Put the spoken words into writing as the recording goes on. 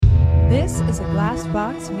This is a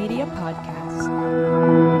Glassbox Media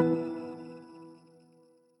podcast.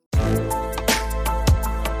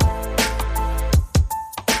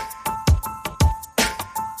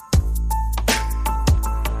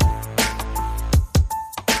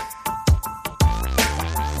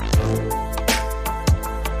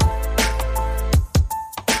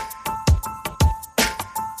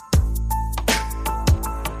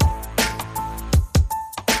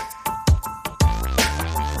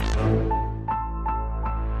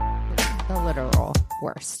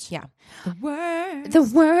 Yeah. The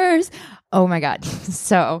worst. Oh my God.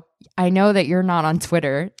 So I know that you're not on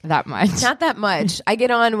Twitter that much. Not that much. I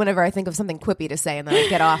get on whenever I think of something quippy to say and then I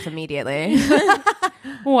get off immediately.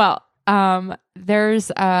 Well,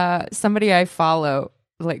 there's somebody I follow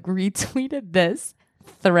like retweeted this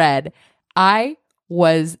thread. I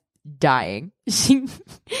was dying.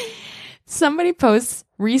 Somebody posts,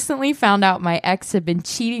 recently found out my ex had been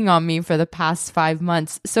cheating on me for the past 5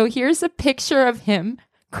 months. So here's a picture of him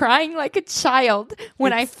crying like a child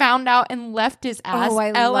when I found out and left his ass. Oh,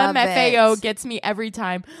 I love LMFAO it. gets me every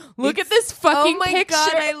time. Look at this fucking picture.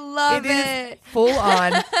 God, I love it. Full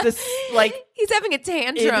on. This like he's having a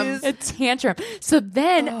tantrum. A tantrum. So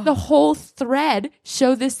then the whole thread,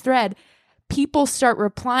 this thread, people start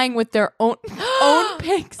replying with their own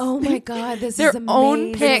pics. Oh my God, this their is amazing.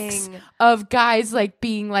 own pics of guys like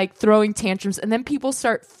being like throwing tantrums, and then people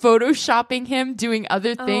start photoshopping him doing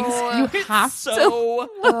other things. You have so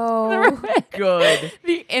to good.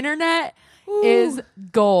 The internet is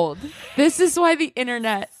gold. This is why the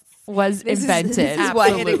internet was invented. This is why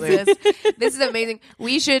it Absolutely. exists. This is amazing.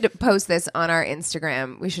 We should post this on our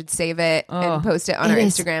Instagram. We should save it and post it on our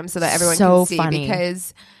Instagram so that everyone so can see funny.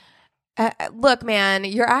 because look, man,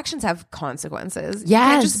 your actions have consequences. Yes.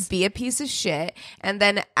 You can't just be a piece of shit and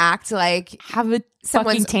then act like Have a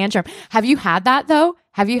Someone's- fucking tantrum. Have you had that though?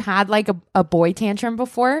 Have you had like a boy tantrum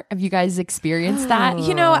before? Have you guys experienced that?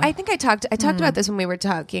 You know, I think I talked about this when we were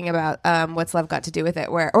talking about what's love got to do with it.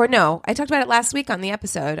 I talked about it last week on the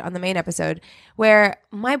main episode, where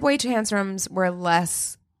my boy tantrums were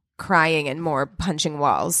less crying and more punching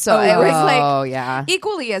walls. So it was like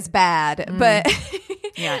equally as bad, but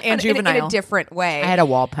Yeah, and in juvenile. a different way. I had a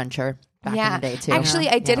wall puncher back in the day too. Actually,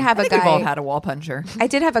 I did have I a think we've all guy. had a wall puncher. I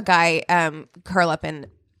did have a guy curl up in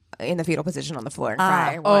the fetal position on the floor and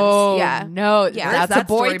cry once. Oh Yeah. no, Yeah. that's Where's a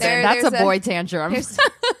boy. that story been? That's a There's boy tantrum.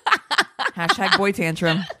 Hashtag boy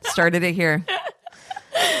tantrum. Started it here.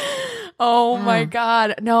 Oh my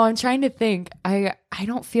God. No, I'm trying to think. I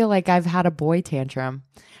don't feel like I've had a boy tantrum.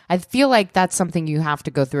 I feel like that's something you have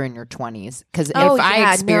to go through in your 20s. Because Oh, if I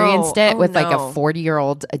yeah, experienced no. it Oh, with like a no.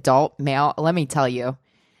 40-year-old adult male, let me tell you,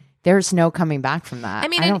 there's no coming back from that. I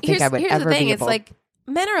mean, I don't think I would here's ever the thing. be It's able. like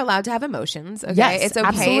men are allowed to have emotions. Okay, Yes, it's okay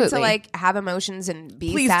absolutely. to like have emotions and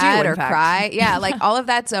be Please do, sad in or fact. cry. Yeah, like all of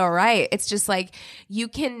that's all right. It's just like you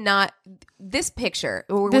cannot. This picture,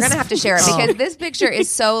 we're This gonna have to share it picture. because this picture is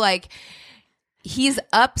so like he's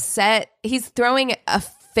upset. He's throwing a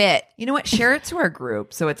fit. You know what? Share it to our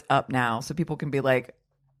group so it's up now, so people can be like,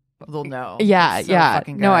 they'll know. Yeah, It's so yeah.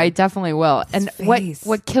 fucking No, good. I definitely will. And face.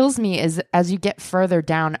 what kills me is as you get further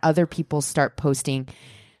down, other people start posting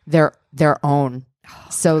their own.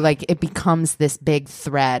 So like it becomes this big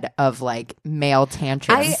thread of like male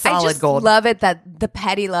tantrums. I solid just gold. love it that the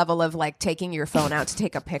petty level of like taking your phone out to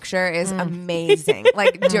take a picture is amazing.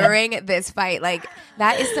 Like during this fight, like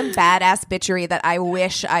that is some badass bitchery that I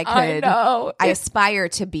wish I could. know. I aspire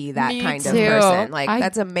to be that Me kind of too. person. Like I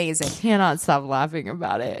that's amazing. cannot stop laughing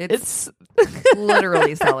about it. It's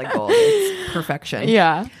Literally solid gold. It's perfection.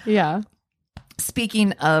 yeah.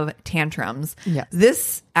 Speaking of tantrums, Yes.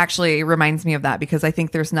 this actually reminds me of that because I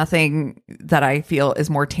think there's nothing that I feel is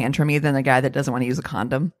more tantrumy than the guy that doesn't want to use a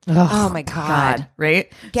condom. Oh my God.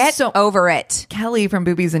 Right? Get so over it. Kelly from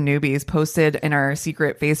Boobies and Newbies posted in our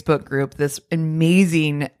secret Facebook group this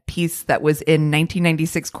amazing piece that was in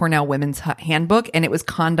 1996 Cornell Women's Handbook, and it was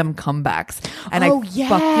condom comebacks. And I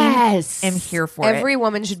fucking am here for it. Every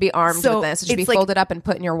woman should be armed So with this. It should be it's like- folded up and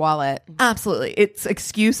put in your wallet. Absolutely. It's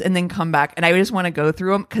excuse and then come back. And I just want to go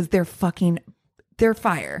through them because they're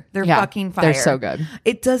fire. They're Yeah, fucking fire. they're so good.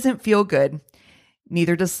 It doesn't feel good.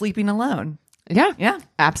 Neither does sleeping alone. Yeah. Yeah.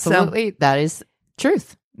 Absolutely. That is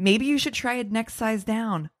truth. Maybe you should try a next size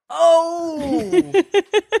down. Oh,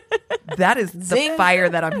 that is the fire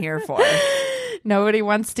that I'm here for. Nobody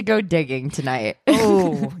wants to go digging tonight.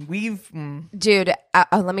 Oh, Dude,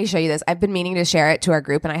 let me show you this. I've been meaning to share it to our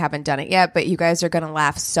group and I haven't done it yet, but you guys are going to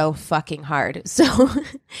laugh so fucking hard. So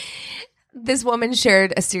this woman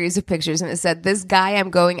shared a series of pictures and it said, this guy I'm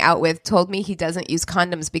going out with told me he doesn't use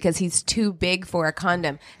condoms because he's too big for a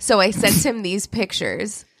condom. So I sent him these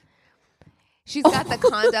pictures. She's got the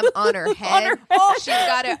condom on her head. She's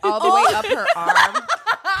got it all the way up her arm.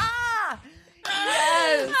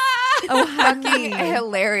 Yes. Oh, fucking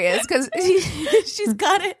hilarious because she's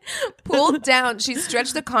got it pulled down. She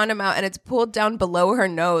stretched the condom out and it's pulled down below her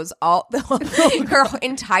nose. Her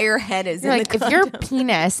entire head is in the if your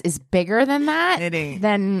penis is bigger than that, It ain't.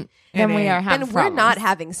 then we are having Then we're not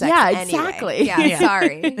having sex. Yeah, anyway. exactly. Yeah,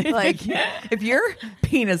 sorry. Like, if your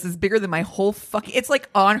penis is bigger than my whole fucking, it's like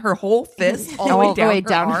on her whole fist all the way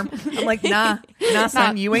down her arm. I'm like, nah,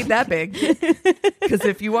 son, you ain't that big. Because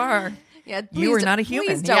if you are, yeah, you are not a human.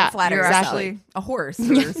 Please don't flatter You're yourself. actually a horse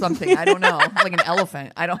or something. I don't know, like an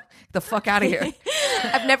elephant. The fuck out of here.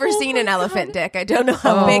 I've never seen an elephant dick. I don't know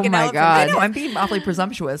how big an my elephant God. is. I know, I'm being awfully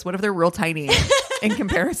presumptuous. What if they're real tiny in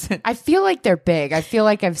comparison? I feel like they're big. I feel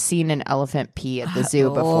like I've seen an elephant pee at the zoo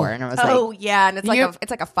before, and I was Oh like, yeah, and it's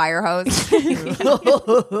like a fire hose.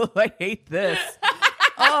 I hate this.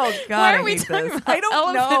 Oh God, Why are I we hate talking this. about I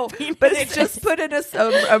don't know, elephant but it's just put in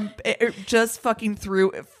it just fucking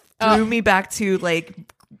threw me back to like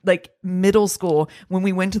middle school when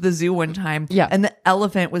we went to the zoo one time. Yeah. And the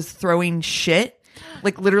elephant was throwing shit.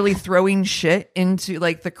 Like literally throwing shit into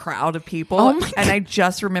like the crowd of people. Oh my and I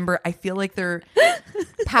just remember, I feel like they're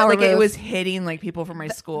Power like move. it was hitting like people from my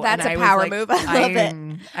school. That's and a I was power like, move. I love it.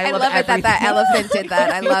 I love it that everything. elephant did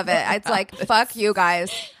that. I love it. It's like, fuck you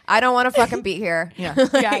guys. I don't want to fucking be here. Yeah,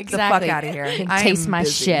 yeah, Get the fuck out of here. I taste am my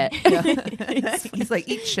busy. shit. Yeah. He's like,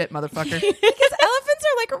 eat shit, motherfucker. Because elephants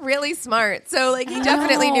are like really smart. So like he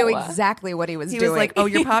definitely knew exactly what he was He doing. was like, oh,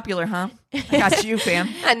 you're popular, huh? I got you, fam.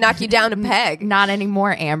 and knock you down a peg. Not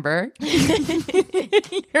anymore, Amber.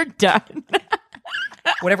 You're done.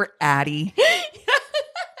 Whatever, Addie.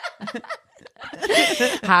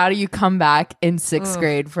 How do you come back in sixth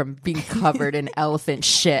grade from being covered in elephant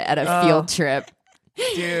shit at a field trip?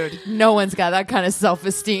 Dude. No one's got that kind of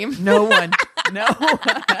self-esteem. No one. No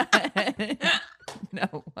one.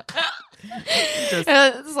 No one.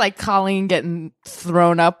 It's like Colleen getting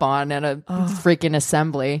thrown up on at a freaking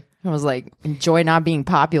assembly. I was like, enjoy not being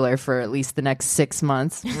popular for at least the next 6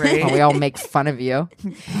 months. Right. While we all make fun of you.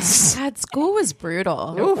 God, school was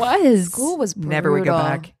brutal. It was. School was brutal. Never would go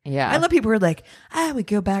back. Yeah. I love people who are like, we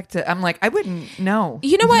go back to. I'm like, I wouldn't. No.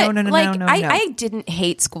 You know what? No. I didn't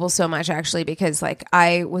hate school so much actually because like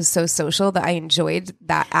I was so social that I enjoyed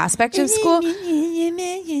that aspect of school. Listen,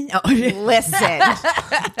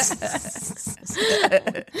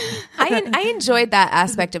 I enjoyed that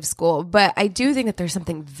aspect of school, but I do think that there's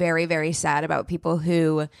something very, very sad about people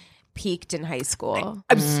who peaked in high school,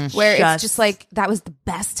 where it's just like that was the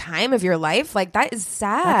best time of your life. Like that is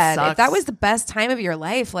sad. That If that was the best time of your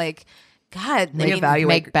life, like God, like, Reevaluate.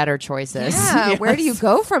 Make better choices. yeah, where do you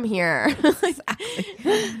go from here?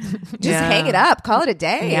 Just hang it up, call it a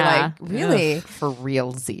day. Yeah. Like really. For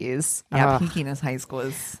realsies. Yeah, Ugh. peaking as high school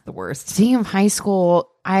is the worst. Speaking of high school,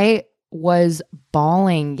 I was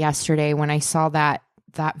bawling yesterday when I saw that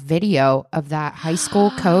video of that high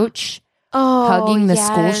school coach hugging the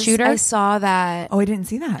school shooter. I saw that. Oh, I didn't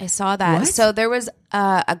see that. I saw that. What? So there was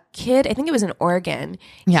a kid, I think it was in Oregon.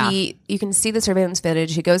 Yeah. You can see the surveillance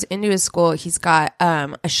footage. He goes into his school. He's got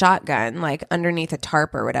a shotgun like underneath a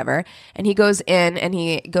tarp or whatever. And he goes in and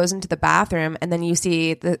he goes into the bathroom. And then you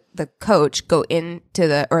see the coach go into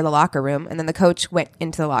the locker room. And then the coach went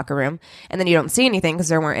into the locker room. And then you don't see anything because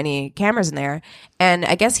there weren't any cameras in there. And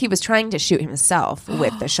I guess he was trying to shoot himself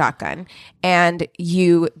with the shotgun. And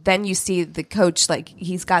you see the coach, like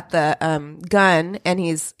he's got the gun and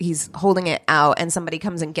he's holding it out and somebody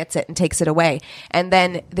comes and gets it and takes it away. And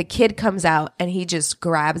then the kid comes out and he just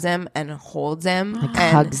grabs him and holds him. Like,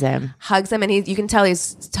 and hugs him. And you can tell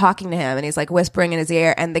he's talking to him and he's like whispering in his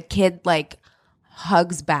ear and the kid like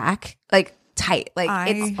hugs back like tight. Like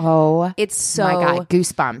it's so, my God,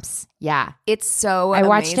 goosebumps. Yeah. it's so I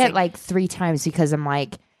watched amazing. it like 3 times because I'm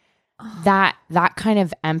like, that kind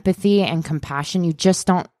of empathy and compassion, you just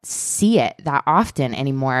don't see it that often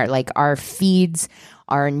anymore. Like our feeds,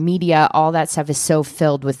 our media, all that stuff is so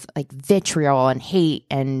filled with like vitriol and hate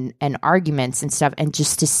and arguments and stuff. And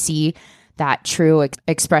just to see that true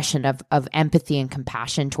expression of empathy and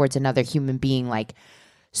compassion towards another human being, like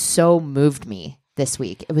so moved me this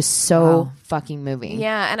week. It was so fucking moving.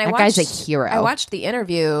 Yeah, and that guy's a hero. I watched the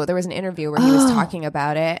interview. There was an interview where he was talking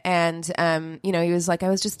about it, and he was like, I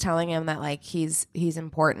was just telling him that like he's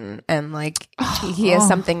important and like he has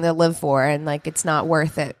something to live for, and like it's not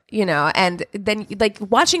worth it, And then like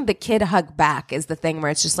watching the kid hug back is the thing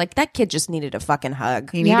where it's just like that kid just needed a fucking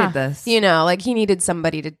hug. He needed this. Like he needed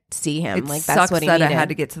somebody to see him. It like sucks that's what he that needed. I had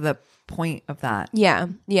to get to the point of that. Yeah.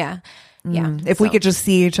 If we could just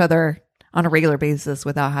see each other on a regular basis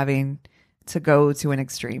without having to go to an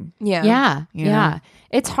extreme. Yeah. Yeah.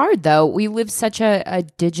 It's hard though. We live such a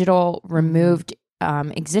digital removed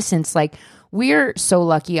existence. Like we're so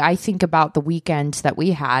lucky. I think about the weekend that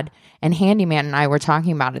we had, and Handyman and I were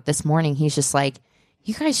talking about it this morning. He's just like,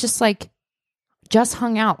 you guys just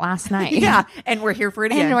hung out last night. Yeah. And we're here for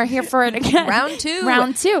it again. And we're here for it again. Round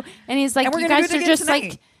two. And he's like, And we're you gonna guys do it are again just tonight.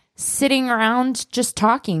 like sitting around, just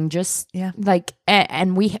talking, just Yeah. like,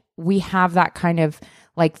 and we have that kind of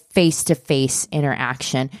like face-to-face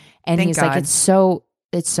interaction. And Thank he's God. like,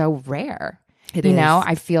 it's so rare. It you is. know,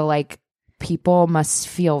 I feel like people must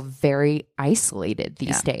feel very isolated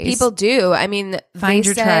these days. People do. I mean, Find they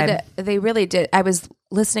your said tribe. they really did. I was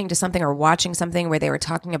listening to something or watching something where they were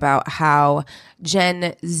talking about how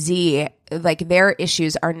Gen Z, like their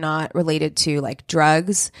issues are not related to like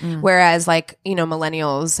drugs, whereas like, you know,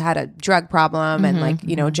 millennials had a drug problem and like,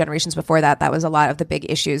 you know, generations before that, that was a lot of the big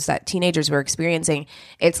issues that teenagers were experiencing.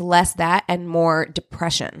 It's less that and more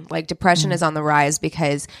depression. Like depression is on the rise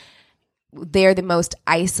because they're the most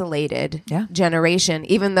isolated generation,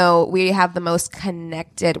 even though we have the most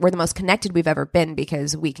connected, we're the most connected we've ever been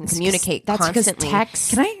because we can communicate That's because constantly.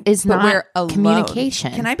 text Can I- is but not we're alone.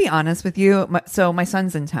 communication. Can I be honest with you? So my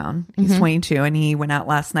son's in town. He's 22 and he went out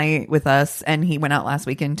last night with us and he went out last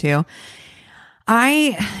weekend too.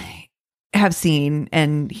 I have seen,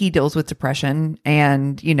 and he deals with depression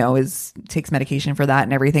and, you know, takes medication for that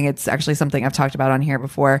and everything. It's actually something I've talked about on here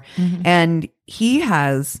before. And he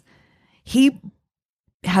has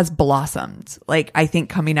blossomed, like I think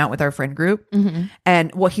coming out with our friend group.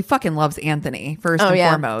 And well, he fucking loves Anthony first and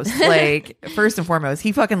foremost. Like first and foremost,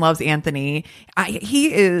 he fucking loves Anthony.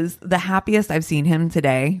 He is the happiest I've seen him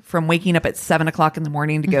today, from waking up at 7:00 in the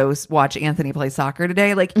morning to go watch Anthony play soccer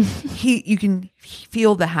today. Like you can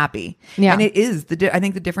feel the happy. Yeah. And it is I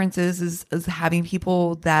think the difference is having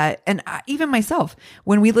people that, and even myself,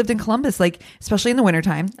 when we lived in Columbus, like especially in the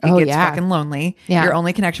wintertime, it gets fucking lonely. Yeah. Your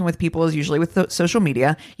only connection with people is usually with social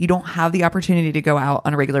media. You don't have the opportunity to go out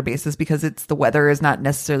on a regular basis because the weather is not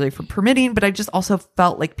necessarily permitting. But I just also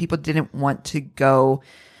felt like people didn't want to go.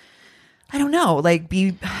 I don't know, like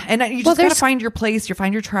you just gotta find your place,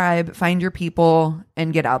 find your tribe, find your people,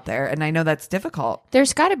 and get out there. And I know that's difficult.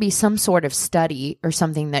 There's got to be some sort of study or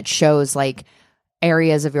something that shows like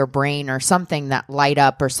areas of your brain or something that light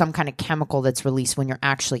up, or some kind of chemical that's released when you're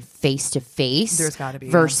actually face to face. There's gotta be,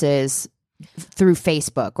 versus through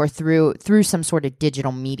Facebook or through some sort of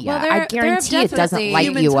digital media. Well, I guarantee it doesn't light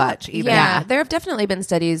Human you touch, up. even. Yeah, there have definitely been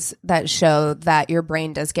studies that show that your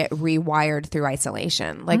brain does get rewired through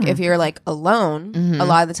isolation. Like if you're like alone a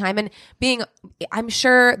lot of the time, and I'm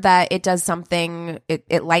sure that it does something,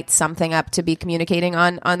 it lights something up to be communicating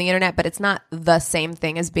on the internet, but it's not the same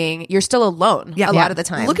thing as you're still alone a lot of the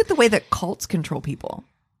time. Look at the way that cults control people.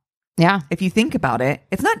 Yeah. If you think about it,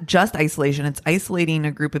 it's not just isolation. It's isolating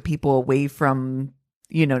a group of people away from,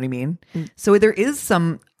 you know what I mean? So there is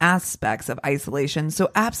some aspects of isolation. So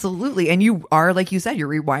absolutely. And you are, like you said, you're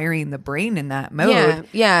rewiring the brain in that mode.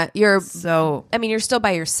 Yeah. You're So, I mean, you're still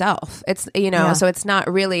by yourself. It's, you know, so it's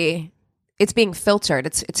not really, it's being filtered.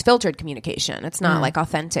 It's filtered communication. It's not like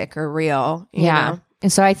authentic or real. You know?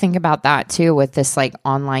 And so I think about that too with this like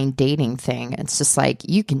online dating thing. It's just like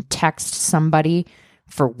you can text somebody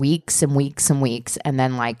for weeks and weeks and weeks and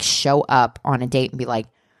then like show up on a date and be like,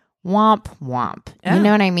 womp womp. Yeah. You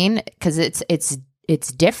know what I mean? Because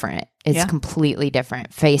it's different. It's Yeah. completely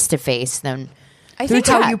different face to face than I through think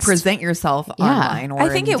how that- you present yourself online. Or I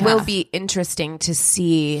think in it will text. be interesting to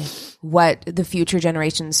see what the future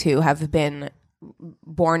generations who have been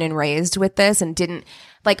born and raised with this and didn't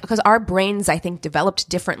like, because our brains I think developed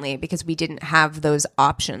differently because we didn't have those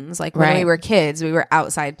options. Like when we were kids, we were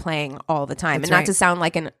outside playing all the time. That's and not right. to sound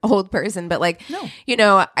like an old person, but like, No. you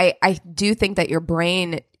know, I do think that your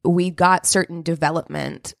brain, we got certain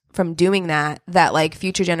development from doing that like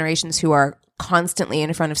future generations who are constantly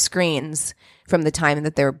in front of screens from the time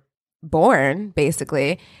that they're born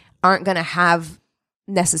basically aren't going to have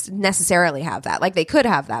necessarily have that. Like they could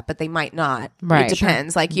have that, but they might not. Right. It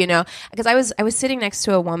depends. Like, you know, because I was sitting next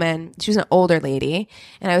to a woman, she was an older lady,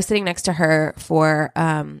 and I was sitting next to her for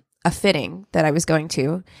a fitting that I was going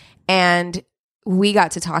to, and we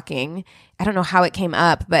got to talking. I don't know how it came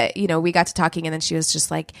up, but you know, we got to talking, and then she was just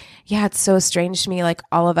like, yeah, it's so strange to me. Like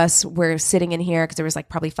all of us were sitting in here, because there was like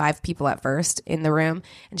probably 5 people at first in the room.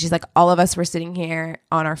 And she's like, all of us were sitting here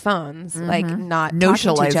on our phones, like not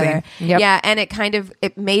talking to each other. Socializing. Yep. Yeah. And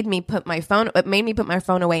it made me put my phone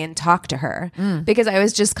away and talk to her, because I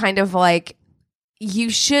was just kind of like, we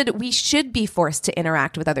should be forced to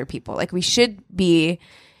interact with other people. Like we should be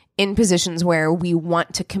in positions where we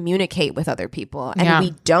want to communicate with other people, and Yeah.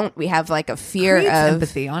 we don't. We have like a fear Creates of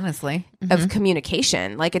empathy, honestly. of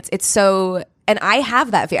communication. Like it's so, and I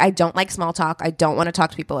have that fear. I don't like small talk. I don't want to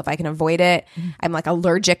talk to people if I can avoid it. I'm like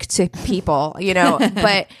allergic to people, you know,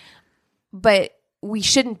 but we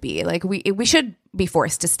shouldn't be like, we should be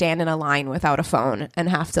forced to stand in a line without a phone and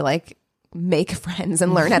have to like make friends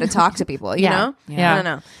and learn how to talk to people, you know? Yeah. I don't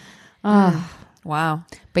know. Wow.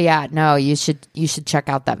 But yeah, no, you should check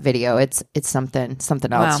out that video. It's something else.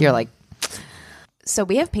 Wow. You're like So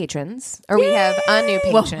we have patrons, or we have a new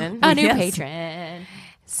patron. a new Yes. patron.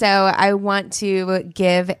 So I want to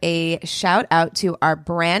give a shout out to our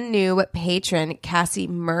brand new patron, Cassie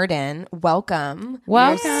Murden. Welcome.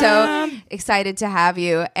 Welcome. We're so excited to have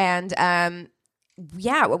you. And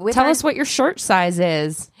yeah, with Tell our- us what your shirt size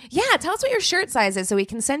is. Yeah, tell us what your shirt size is so we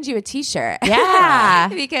can send you a t-shirt. Yeah.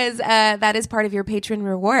 Because that is part of your patron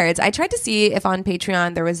rewards. I tried to see if on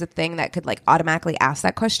Patreon there was a thing that could like automatically ask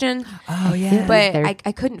that question. Oh, yeah. But There-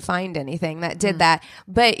 I couldn't find anything that did that.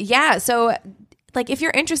 But yeah, so like if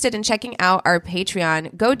you're interested in checking out our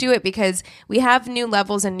Patreon, go do it because we have new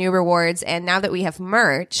levels and new rewards. And now that we have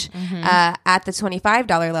merch at the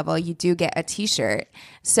 $25 level, you do get a t-shirt.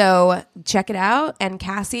 So check it out. And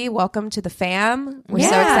Cassie, welcome to the fam. We're so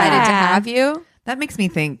excited to have you. That makes me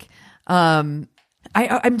think. I'm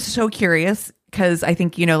so curious because I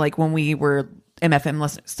think, you know, like when we were MFM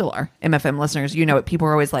listeners, still are MFM listeners, you know, people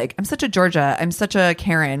are always like, I'm such a Georgia, I'm such a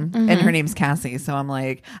Karen, and her name's Cassie. So I'm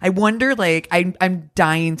like, I wonder, like, I'm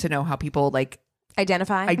dying to know how people like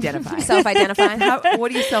Identify. Self-identify.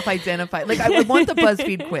 What do you self-identify? Like, I would want the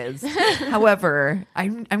BuzzFeed quiz. However,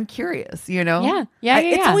 I'm curious, you know? Yeah.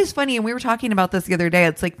 It's always funny. And we were talking about this the other day.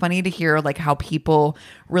 It's like funny to hear like how people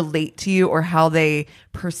relate to you or how they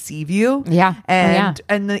perceive you. Yeah.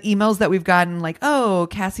 And the emails that we've gotten like, oh,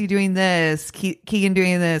 Cassie doing this, Keegan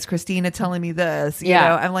doing this, Christina telling me this. You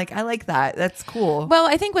know, I'm like, I like that. That's cool. Well,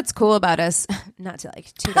 I think what's cool about us, not to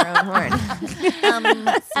like toot our own horn,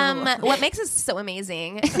 what makes us so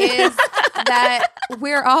amazing is that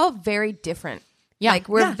we're all very different. Yeah. Like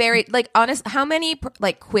we're very like honest. How many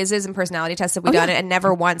like quizzes and personality tests have we done? And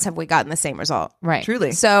never once have we gotten the same result. Right.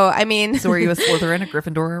 Truly. So I mean, So are you a Slytherin, a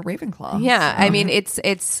Gryffindor, or a Ravenclaw? yeah. I mean,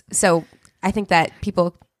 it's so I think that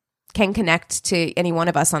people can connect to any one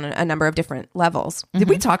of us on a number of different levels. Did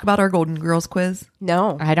we talk about our Golden Girls quiz?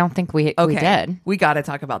 No. I don't think we did. We got to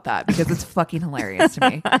talk about that because it's fucking hilarious to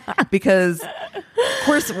me. Because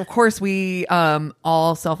of course, we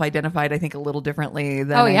all self-identified, I think, a little differently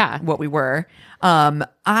than what we were.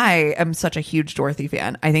 I am such a huge Dorothy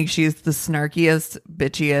fan. I think she's the snarkiest,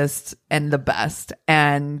 bitchiest, and the best.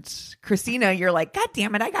 And Christina, you're like, God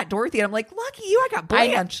damn it, I got Dorothy. And I'm like, lucky you, I got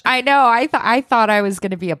Blanche. I know. I thought I was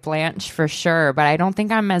going to be a Blanche for sure, but I don't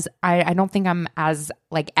think I'm as I don't think I'm as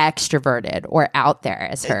like extroverted or out there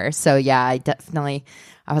as her. So yeah,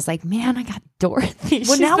 I was like, man, I got Dorothy. Well,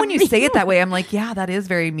 She's now the when you say it that way, I'm like, yeah, that is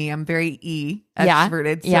very me. I'm very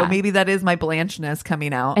extroverted. So maybe that is my Blanchness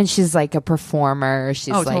coming out. And she's like a performer.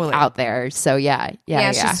 She's like totally. out there. So yeah.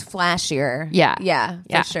 She's flashier. Yeah.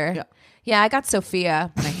 For sure. Yeah, I got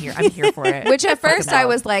Sophia. I'm here for it. Which at first Fucking I love.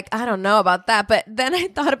 was like, I don't know about that. But then I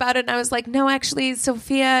thought about it and I was like, no, actually,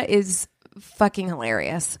 Sophia is fucking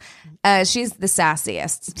hilarious. She's the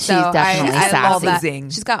sassiest. She's definitely I love sassy. that. Zing.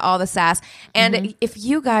 She's got all the sass. And if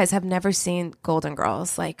you guys have never seen Golden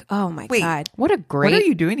Girls, like, oh my God. What a What great are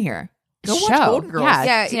you doing here? Go watch show. Golden Girls.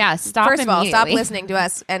 Yeah. Stop. First of all, stop immediately. listening to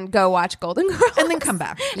us and go watch Golden Girls. And then come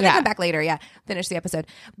back. And then come back later. Yeah. Finish the episode.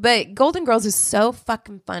 But Golden Girls is so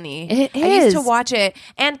fucking funny. It I used to is. watch it.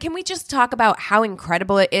 And can we just talk about how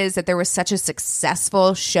incredible it is that there was such a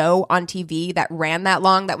successful show on TV that ran that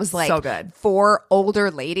long that was like So good. 4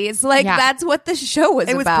 older ladies? Like Yeah. that's what the show was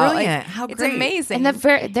It was about. brilliant. Like, How it's great. amazing. And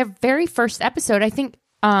the very first episode, I think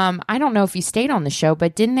I don't know if you stayed on the show,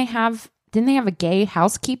 but didn't they have a gay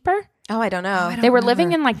housekeeper? oh, I don't know. They were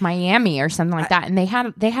living in like Miami or something like that, and they had a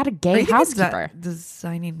Are gay you thinking housekeeper.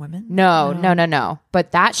 Designing Women? No.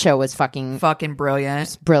 But that show was fucking Fucking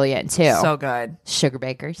brilliant. brilliant too. So good. Sugar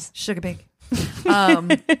Bakers. Sugar Bake.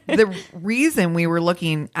 The reason we were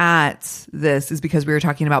looking at this is because we were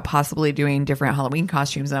talking about possibly doing different Halloween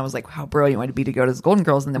costumes, and I was like, how brilliant would it be to go to the Golden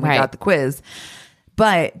Girls, and then we Right. got the quiz.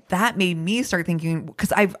 But that made me start thinking,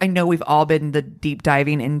 because I know we've all been the deep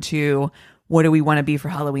diving into what do we want to be for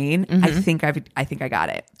Halloween. I think I got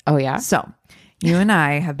it. Oh yeah. So you and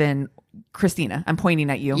I have been, Christina, I'm pointing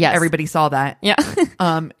at you. Yes. Everybody saw that. Yeah.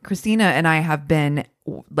 Christina and I have been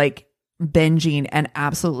like binging and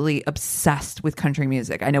absolutely obsessed with country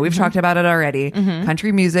music. I know we've talked about it already.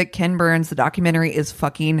 Country music, Ken Burns, the documentary is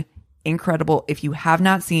fucking incredible. If you have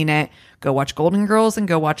not seen it, go watch Golden Girls and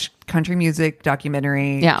go watch country music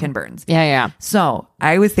documentary Ken Burns. Yeah. So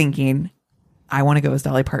I was thinking, I want to go as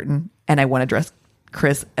Dolly Parton and I want to dress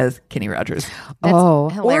Chris as Kenny Rogers. That's Or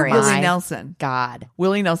hilarious. Willie Nelson. God.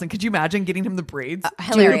 Willie Nelson. Could you imagine getting him the braids?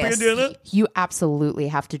 Hilarious. You absolutely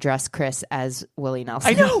have to dress Chris as Willie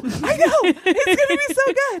Nelson. I know. It's going to be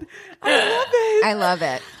so good. I love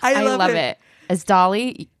it. I love it. I love it. As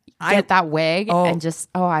Dolly, get that wig and just,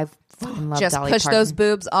 I fucking love Just Dolly push Parton. those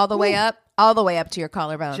boobs all the way up to your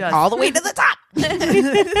collarbone. All the way to the top.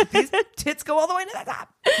 These tits go all the way to the top.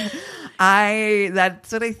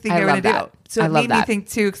 That's what I think I'm going to do. So I it love made me that. think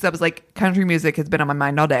too, because I was like, country music has been on my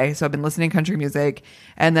mind all day. So I've been listening to country music.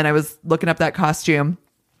 And then I was looking up that costume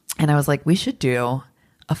and I was like, we should do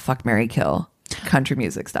a fuck, marry, kill country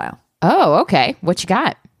music style. Oh, okay. What you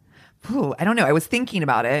got? Ooh, I don't know. I was thinking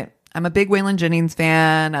about it. I'm a big Waylon Jennings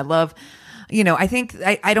fan. I love, I think,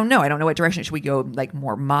 I don't know. I don't know what direction. Should we go like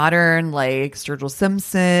more modern, like Sturgill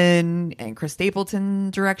Simpson and Chris Stapleton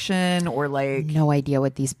direction, or like No idea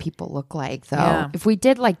what these people look like, though. Yeah. If we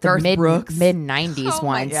did like the Garth mid Brooks. 90s Oh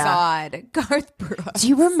my ones. God. Garth Brooks. Do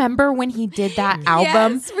you remember when he did that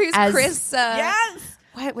album? Yes, where he's as Chris. yes.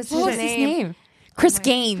 What was What was his name? Chris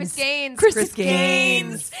Gaines. Chris Gaines. Chris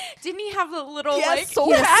Gaines. Didn't he have a little Yes, like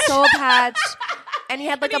soul patch. soul patch? And he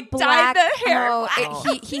had like And a he black. dyed the hair No,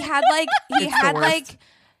 black. he had like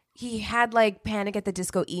he had like Panic at the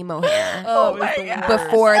Disco emo hair. Oh my God.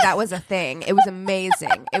 Before that was a thing. It was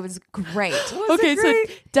amazing. It was great. Okay, so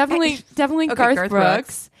definitely Okay, Garth, Garth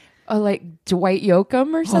Brooks. Like Dwight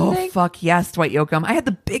Yoakam or something. Oh fuck yes, Dwight Yoakam. I had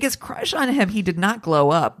the biggest crush on him. He did not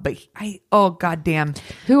glow up, but goddamn.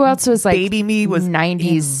 Who else was like Baby Me was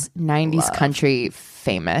 90s country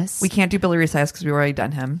famous? We can't do Billy Ray Cyrus because we've already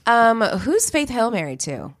done him. Who's Faith Hill married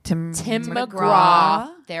to? Tim McGraw. McGraw.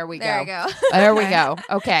 There we go. There you go. There we go.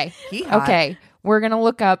 Okay. He hot. Okay. We're gonna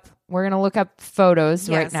look up photos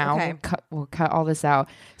right Yes, now. okay. We'll cut all this out.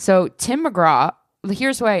 So Tim McGraw.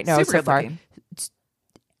 Here's what I know Super so good far. looking.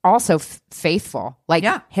 Also faithful. Like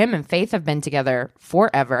Yeah. him and Faith have been together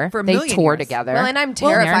forever. For a they million tour years. together. Well, and I'm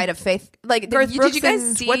terrified of Faith. Like, Garth did you guys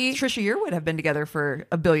and see? what Trisha Yearwood have been together for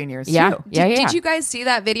a billion years Yeah. too. Yeah. Did you guys see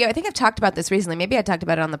that video? I think I've talked about this recently. Maybe I talked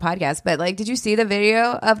about it on the podcast, but like, did you see the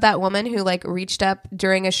video of that woman who like reached up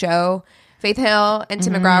during a show? Faith Hill and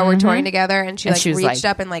Tim McGraw were touring together, and she And like she was reached like-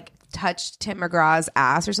 up and like touched Tim McGraw's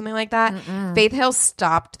ass or something like that. Faith Hill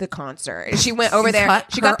stopped the concert. And she went over She there. cut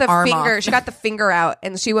She got her the arm finger. off. She got the finger out,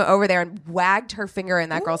 and she went over there and wagged her finger in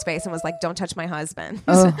that girl's face and was like, "Don't touch my husband."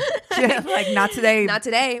 Yeah, like not today. Not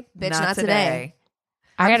today, bitch. Not today.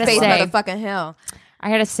 I gotta Faith say, motherfucking Hill.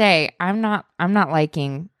 I'm not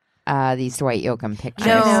liking these Dwight Yoakam pictures.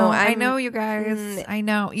 No, I know you guys. I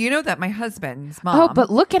know. You know that my husband's mom. Oh, but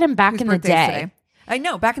look at him back whose in the birthday's day. today. I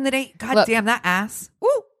know. Back in the day. God Look. damn that ass. Ooh,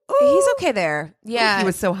 ooh. He's okay there. Yeah, He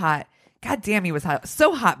was so hot. God damn, he was hot.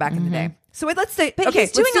 So hot back in the day. So let's say, But okay,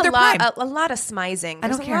 he's doing let's do a their lot, prime. a lot of smizing. I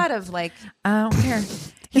There's don't a care. lot of like. I don't care.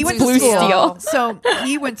 He went Blue to school. Steel. So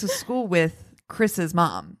he went to school with Chris's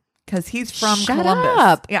mom because he's from Shut Columbus.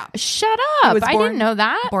 up. Yeah. Shut He up. was I born- didn't know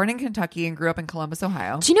that. Born in Kentucky and grew up in Columbus,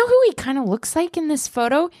 Ohio. Do you know who he kind of looks like in this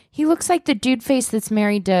photo? He looks like the dude face that's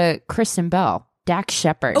married to Kristen Bell, Dax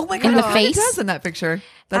Shepard. Oh my God. In the He face. does in that picture.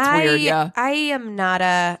 That's weird. Yeah. I am not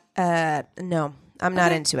no, I'm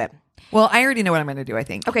not into it. Well, I already know what I'm going to do, I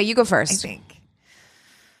think. Okay, you go I first. think.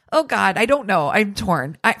 Oh God, I don't know. I'm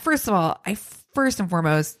torn. First and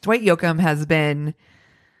foremost, Dwight Yoakam has been.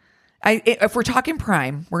 If we're talking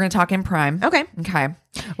prime, we're going to talk in prime. Okay. Okay.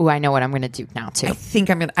 Oh, I know what I'm going to do now too. I think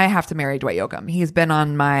I have to marry Dwight Yoakam. He's been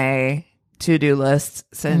on my to-do list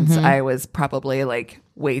since I was probably like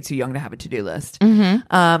way too young to have a to-do list.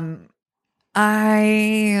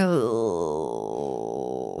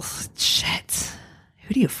 Shit.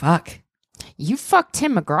 Who do you fuck? You fucked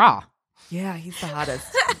Tim McGraw. Yeah, he's the hottest.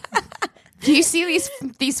 Do you see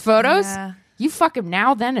these photos? Yeah. You fuck him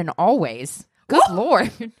now, then, and always. Good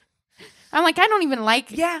Lord. I'm like, I don't even like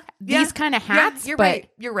these kind of hats, You're but right.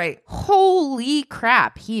 You're right. holy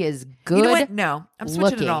crap, he is good. You know what? No, I'm switching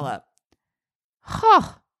looking. it all up.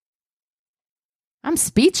 Huh. I'm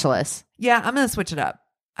speechless. Yeah, I'm going to switch it up.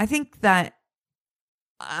 I think that.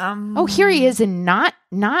 Oh, here he is in not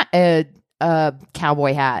a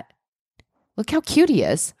cowboy hat. Look how cute he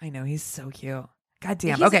is. I know he's so cute. God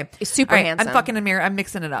damn. He's Okay, super All right, handsome. I'm fucking a mirror. I'm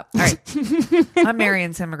mixing it up. All right, I'm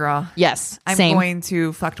marrying Tim McGraw. Yes, I'm same. going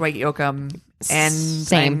to fuck Dwight Yoakam, and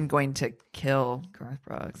Same. I'm going to kill Garth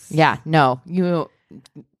Brooks. Yeah, no, you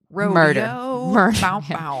Rodeo. murder. Bow,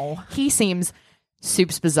 him. bow. He seems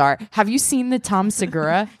soups bizarre. Have you seen the Tom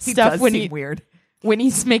Segura He stuff does when seem he weird. when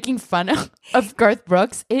he's making fun of Garth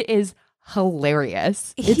Brooks, it is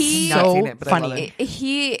hilarious. It's Not so seen it, but I love funny. it.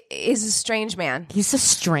 He is a strange man. He's a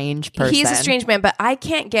strange person. He's a strange man, but I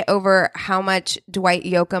can't get over how much Dwight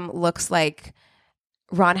Yoakam looks like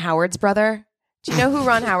Ron Howard's brother. Do you know who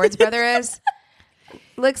Ron Howard's brother is?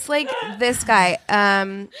 Looks like this guy.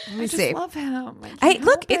 Let me see. I love him.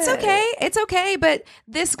 It's okay. It's okay, but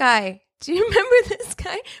this guy. Do you remember this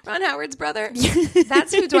guy, Ron Howard's brother?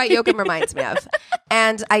 That's who Dwight Yoakam reminds me of,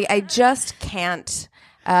 and I just can't.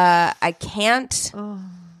 I can't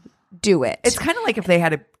do it. It's kind of like if they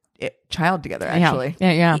had a child together, actually.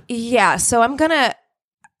 Yeah. So I'm gonna.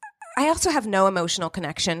 I also have no emotional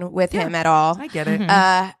connection with him at all. I get it.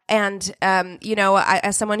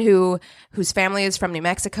 As someone whose family is from New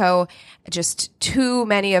Mexico, just too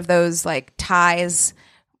many of those like ties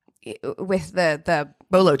with the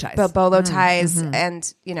Bolo ties. bolo ties,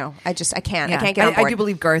 and I can't get on board. I do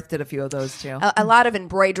believe Garth did a few of those too. A lot of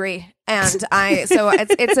embroidery, and so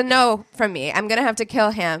it's a no from me. I'm gonna have to kill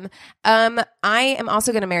him. I am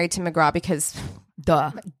also gonna marry Tim McGraw because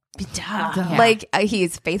Duh. yeah. Like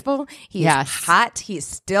he's faithful, he's hot, he's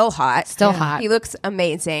still hot, he looks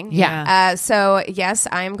amazing. So yes,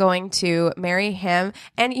 I'm going to marry him,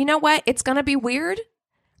 and you know what, it's gonna be weird,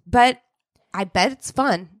 but I bet it's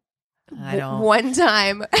fun. I don't. One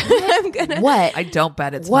time I'm gonna What? I don't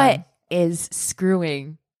bet it's What fun. is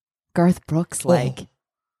screwing Garth Brooks like?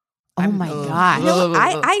 Oh my ugh. god! No,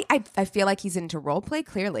 I feel like he's into role play,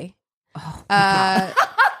 clearly.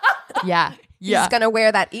 Yeah. He's gonna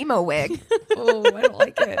wear that emo wig. Oh, I don't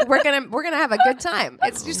like it. We're gonna have a good time.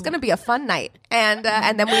 It's just gonna be a fun night, and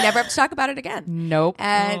then we never have to talk about it again. Nope.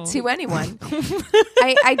 To anyone.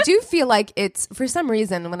 I do feel like it's, for some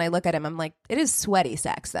reason, when I look at him, I'm like, it is sweaty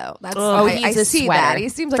sex though. That's He's I a see sweater. that. He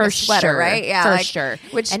seems like For a sweater, sure. right? Yeah, for like, sure.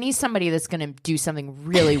 Which And he's somebody that's going to do something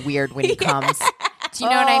really weird when he comes. Do you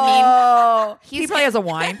know what I Oh, he probably has a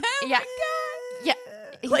wine. mean? Yeah. Yeah.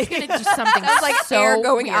 He's going to do something like so air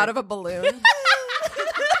going weird. out of a balloon.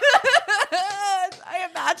 I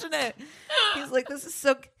imagine it. He's like, this is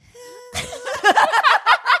so.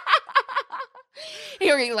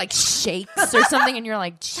 Or he like shakes or something, and you're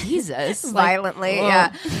like, Jesus, like, Violently,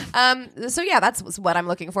 yeah. So yeah, that's what I'm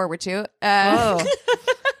looking forward to.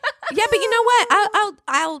 Yeah, but you know what?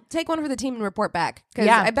 I'll take one for the team and report back, because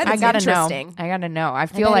I bet it's interesting. I gotta know. I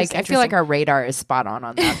bet feel it's like our radar is spot on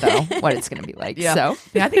that though. What it's gonna be like. Yeah. So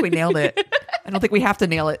I think we nailed it. I don't think we have to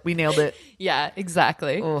nail it. We nailed it. yeah,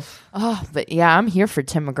 exactly. Oof. Oh, but yeah, I'm here for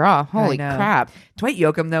Tim McGraw. Holy know. crap, Dwight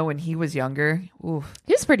Yoakam, though, when he was younger, oof.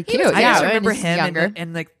 he was pretty cute. I yeah, just when remember he's him younger.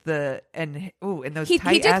 in those He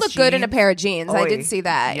tight did ass look good in a jeans. pair of jeans. I Oy. did see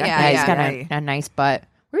that. Yeah. Yeah, He's got yeah. a nice butt.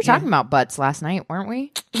 We were talking about butts last night, weren't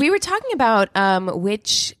we? We were talking about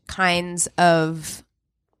which kinds of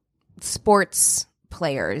sports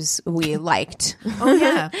players we liked. Oh,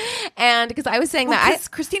 yeah. And because I was saying that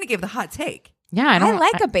Christina gave the hot take. Yeah, I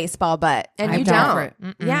like a baseball butt, and I you don't. don't.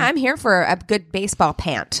 Mm-mm. Yeah, I'm here for a good baseball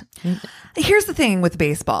pant. Here's the thing with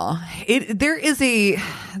baseball. There is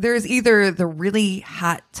either the really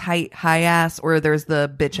hot, tight, high ass, or there's the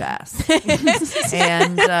bitch ass.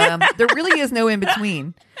 And there really is no in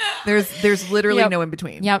between. There's literally no in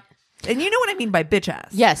between. Yep. And you know what I mean by bitch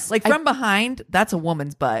ass. Yes. Like from behind, that's a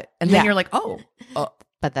woman's butt. And then Yeah. you're like, oh.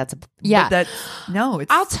 But that's But it's. I'll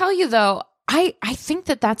I'll tell you though, I think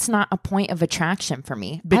that's not a point of attraction for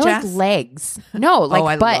me. Bitch I like ass? legs. No, like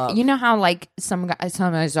I butt. love- You know how like some guys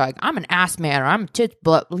are like, I'm an ass man or I'm a tit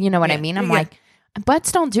butt. You know what I mean? I'm yeah. like,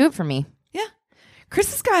 butts don't do it for me. Yeah.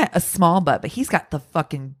 Chris has got a small butt, but he's got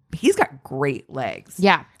great legs.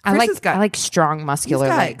 Yeah, I Chris has got- I like strong muscular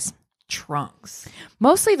he's got legs. Trunks.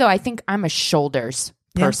 Mostly though, I think I'm a shoulders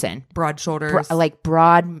person. Broad shoulders. Like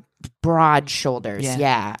broad shoulders.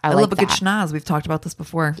 Yeah, I like love a good that. schnoz. We've talked about this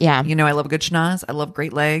before. Yeah. You know, I love a good schnoz. I love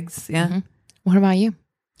great legs. Yeah. Mhm. What about you?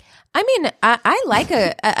 I mean, I like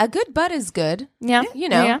a good butt is good. Yeah, You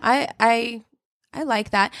know, Yeah. I like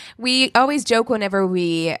that. We always joke whenever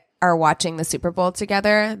we are watching the Super Bowl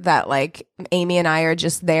together that like Amy and I are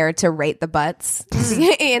just there to rate the butts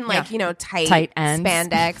in like, tight ends.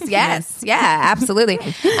 spandex. Yes. Yeah, absolutely.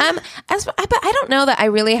 But I don't know that I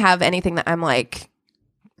really have anything that I'm like,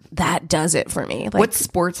 that does it for me. Like, What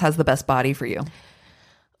sports has the best body for you?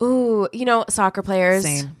 ooh, soccer players.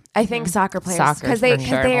 Same. I think soccer players Soccer, because for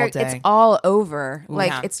sure. they're All day. it's all over. Like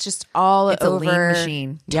yeah. it's just all It's a over lean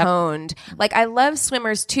machine. Yep. toned. Like I love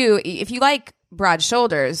swimmers too. If you like broad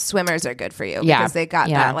shoulders, swimmers are good for you Yeah. because they got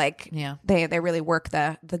Yeah. that like Yeah. they really work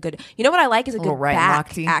the good. You know what I like is a little good Ryan back.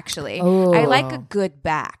 Lochte. Actually, Oh. I like a good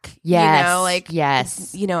back. Yes. You know, like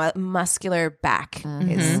yes. a muscular back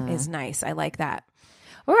is nice. I like that.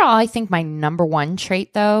 Overall, I think my number one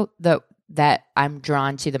trait, though, that I'm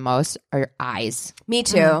drawn to the most are eyes. Me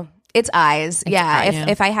too. It's eyes. eyes.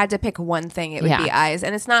 If I had to pick one thing, it would be eyes.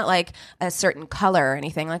 And it's not like a certain color or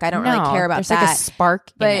anything. Like I don't really care about there's that. like a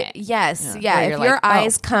spark But in it. yes, Where if you're your like, oh.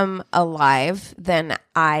 eyes come alive, then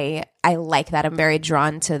I like that. I'm very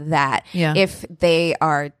drawn to that. Yeah. If they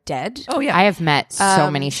are dead, Oh yeah. I have met so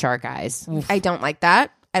many shark eyes. I don't like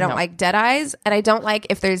that. I don't No. like dead eyes, and I don't like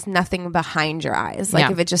if there's nothing behind your eyes. Like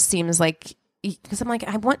Yeah. if it just seems like, because I'm like,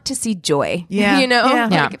 I want to see joy. Yeah. You know, Yeah.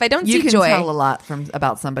 Like, Yeah. if I don't you see can joy, tell a lot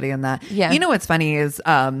about somebody in that. Yeah. You know what's funny is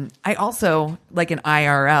I also like an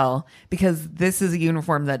IRL, because this is a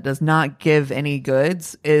uniform that does not give any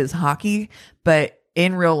goods, is hockey, but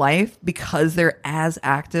in real life, because they're as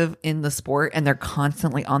active in the sport and they're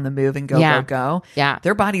constantly on the move and go, Yeah.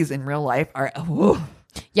 their bodies in real life are whoa.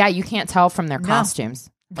 Yeah, you can't tell from their costumes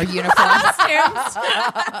or uniforms.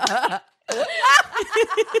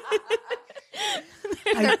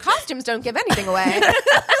 their costumes don't give anything away.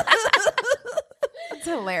 It's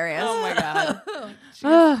hilarious. Oh my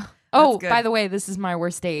god. Oh, good. by the way, this is my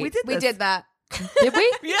worst date. We did that. Did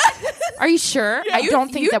we? Yeah. Are you sure? I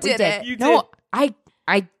don't think you that we did did. it. You No, did.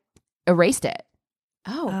 I erased it.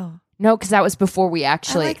 Oh, No, because that was before we I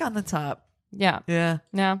actually. like on the top. Yeah. Yeah.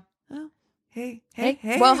 No. Hey.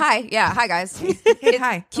 well, hi. Yeah, hi guys. Hey,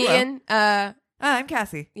 hi. Kian. I'm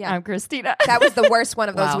Cassie. Yeah, I'm Christina. that was the worst one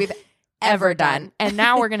of those Wow. we've Ever done. And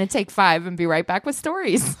now we're going to take 5 and be right back with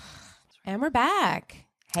stories. And we're back.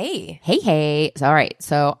 Hey. Hey. All right.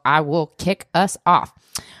 So I will kick us off.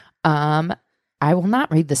 I will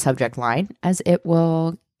not read the subject line as it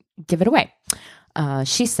will give it away.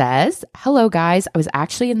 She says, "Hello, guys. I was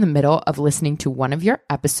actually in the middle of listening to one of your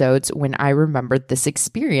episodes when I remembered this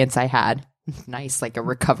experience I had." Nice, like a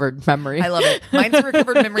recovered memory. I love it. Mine's a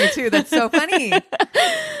recovered memory too. That's so funny.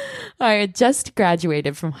 I had just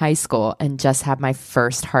graduated from high school and just had my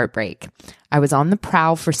first heartbreak. I was on the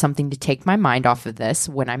prowl for something to take my mind off of this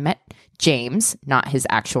when I met James, not his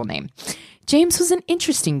actual name. James was an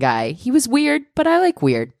interesting guy. He was weird, but I like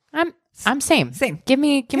weird. I'm same. Same. Give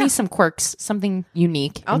me some quirks, something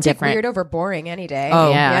unique I'll and take different. weird over boring any day. Oh,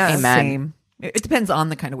 yeah. Amen. Same. It depends on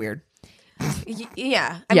the kind of weird.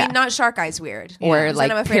 Yeah. I Yeah. mean, not shark eyes weird. Or 'Cause then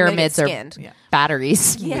like I'm afraid I'm gonna get pyramids or skinned.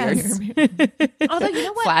 batteries. Yes. Although, you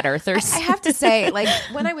know what? Flat earthers. I have to say, like,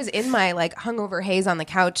 when I was in my like hungover haze on the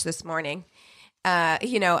couch this morning,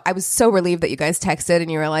 I was so relieved that you guys texted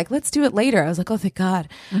and you were like, let's do it later. I was like, oh, thank God.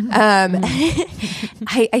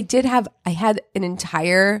 I had an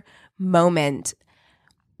entire moment.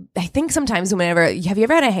 I think sometimes have you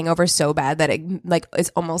ever had a hangover so bad that it like it's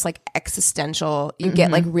almost like existential? You get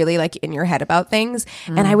like really like in your head about things.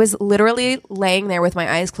 And I was literally laying there with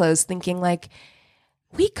my eyes closed thinking like,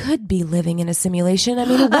 we could be living in a simulation. I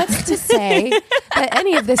mean, what's to say that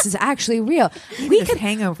any of this is actually real? This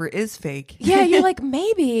hangover is fake. Yeah, you're like,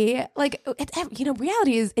 maybe like,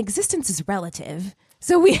 reality existence is relative.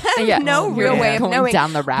 So we have no real way of going knowing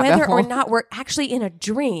down the rabbit whether or hole. not we're actually in a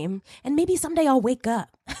dream. And maybe someday I'll wake up.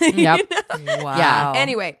 Yep. Wow. Yeah.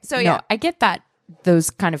 Anyway, so No, I get that. Those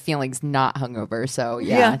kind of feelings not hungover. So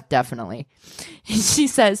yeah, definitely. She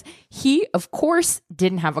says he, of course,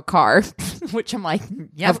 didn't have a car, which I'm like,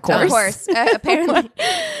 of course. Of course. Apparently.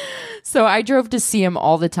 So I drove to see him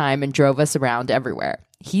all the time and drove us around everywhere.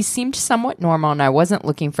 He seemed somewhat normal and I wasn't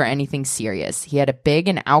looking for anything serious. He had a big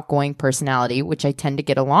and outgoing personality, which I tend to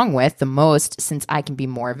get along with the most since I can be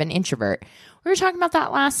more of an introvert. We were talking about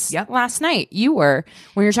that last night. You were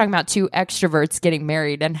when you were talking about 2 extroverts getting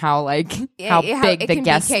married and how big it the can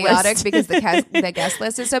guest be chaotic list. because the guest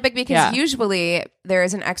list is so big because Yeah. usually there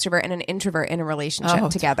is an extrovert and an introvert in a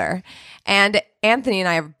relationship together. And Anthony and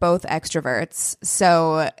I are both extroverts.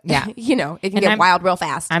 So, Yeah. it can And get wild real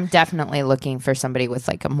fast. I'm definitely looking for somebody with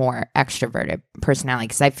like a more extroverted personality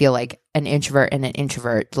because I feel like an introvert and an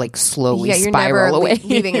introvert like slowly Yeah, you're spiral never away.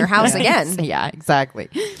 leaving your house again. Yeah, exactly.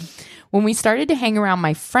 When we started to hang around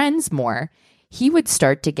my friends more, he would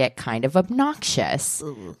start to get kind of obnoxious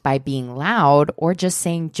by being loud or just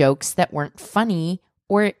saying jokes that weren't funny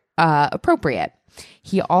or appropriate.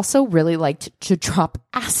 He also really liked to drop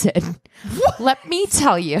acid. Let me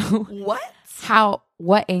tell you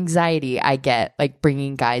what anxiety I get like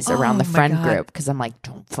bringing guys around the my friend God. group because I'm like,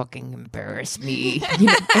 don't fucking embarrass me.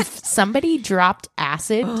 If somebody dropped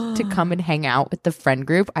acid to come and hang out with the friend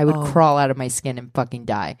group, I would crawl out of my skin and fucking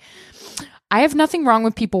die. I have nothing wrong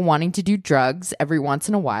with people wanting to do drugs every once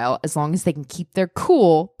in a while as long as they can keep their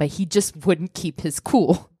cool, but he just wouldn't keep his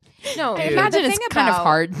cool. No, I imagine it's kind of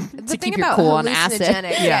hard to keep your cool on acid.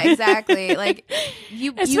 Yeah, exactly. Like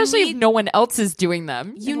Especially if no one else is doing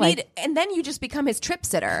them. You Like, need, and then you just become his trip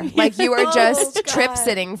sitter. Like you are just trip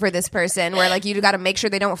sitting for this person, where like you got to make sure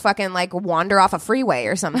they don't fucking like wander off a freeway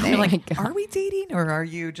or something. You're like, are we dating or are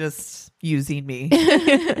you just using me?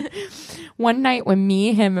 One night when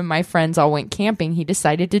me, him, and my friends all went camping, he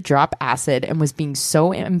decided to drop acid and was being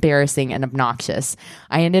so embarrassing and obnoxious.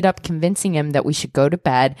 I ended up convincing him that we should go to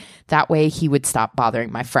bed. That way he would stop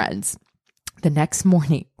bothering my friends. The next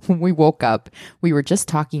morning, when we woke up, we were just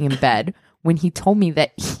talking in bed when he told me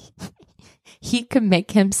that he could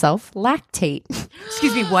make himself lactate.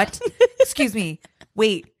 Excuse me, what? Excuse me.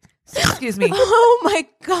 Wait. Excuse me. Oh my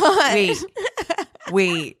god!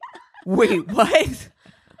 Wait, what?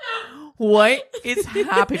 What is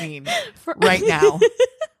happening right now?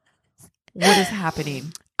 What is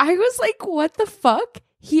happening? I was like, what the fuck?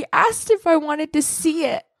 He asked if I wanted to see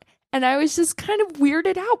it. And I was just kind of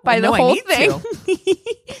weirded out by the whole thing.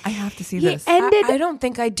 I have to see this. I don't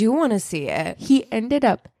think I do want to see it. He ended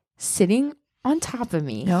up sitting on top of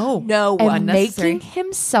me. No, and unnecessary. making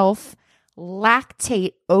himself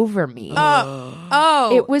lactate over me.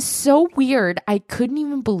 Oh, It was so weird. I couldn't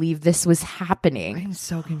even believe this was happening. I'm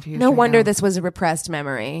so confused. no right wonder now. this was a repressed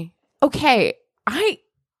memory. Okay, I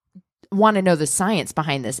want to know the science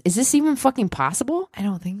behind this. Is this even fucking possible? I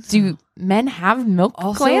don't think so. Do men have milk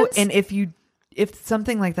Also, glands? and if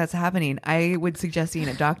something like that's happening, I would suggest seeing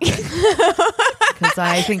a doctor because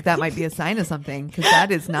I think that might be a sign of something. Because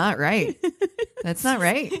that is not right. That's not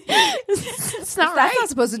right. it's not That's right. not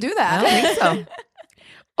supposed to do I that. don't think so.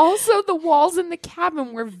 Also, the walls in the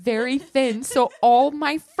cabin were very thin, so all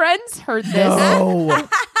my friends heard this.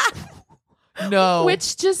 No.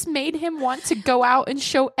 Which just made him want to go out and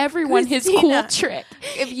show everyone his cool Christina, trick.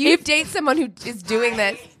 If you date someone who is doing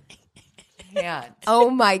this, can't. oh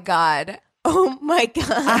my god, oh my god.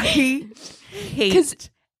 I hate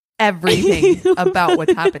everything about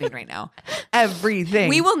what's happening right now. Everything.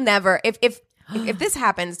 We will never, if this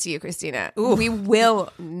happens to you, Christina, we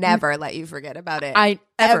will never let you forget about it.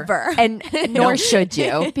 Ever. And nor should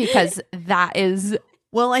you, because that is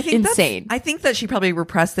Well, I think insane. I think that she probably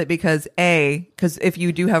repressed it because if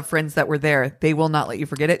you do have friends that were there, they will not let you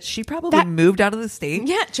forget it. She probably moved out of the state.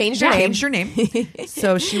 Yeah, changed her name. Changed her name.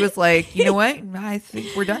 So she was like, you know what? I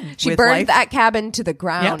think we're done. She with burned life. that cabin to the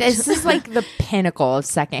ground. This is like the pinnacle of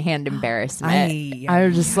secondhand embarrassment. Ay. I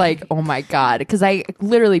was just like, oh my God. Because I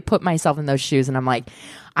literally put myself in those shoes and I'm like,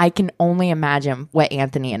 I can only imagine what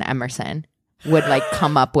Anthony and Emerson would like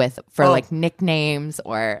come up with for like nicknames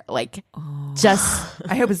or like just.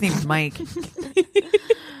 I hope his name's Mike.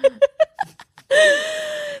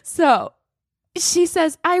 So she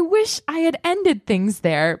says, I wish I had ended things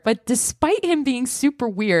there, but despite him being super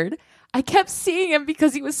weird, I kept seeing him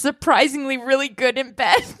because he was surprisingly really good in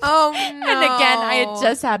bed. Oh no. And again, I had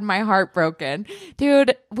just had my heart broken.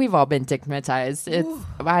 Dude, we've all been stigmatized. It's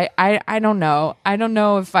I don't know. I don't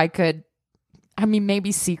know if I could. I mean,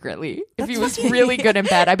 maybe secretly. If he was really good in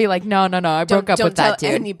bed, I'd be like, no. I broke up with that dude.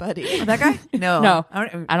 Anybody. That guy? No. No,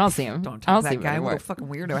 I don't see him. don't I don't talk to see that him guy. anymore. What a fucking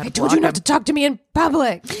weirdo. I told you not to talk to me in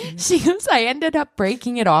public. She goes, I ended up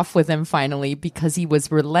breaking it off with him finally because he was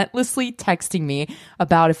relentlessly texting me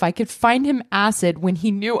about if I could find him acid when he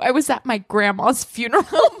knew I was at my grandma's funeral.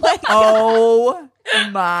 Oh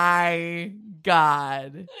my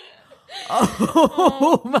God.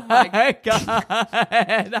 Oh my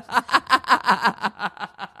God.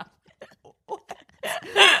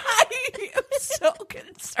 I am so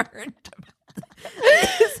concerned about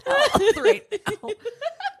this health right now.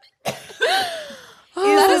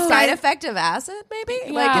 Is this a side effect of acid,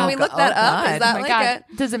 maybe? Like, can we look that up? God. Is that Oh my like God.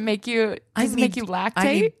 Does it make you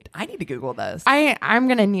lactate? I need to Google this. I'm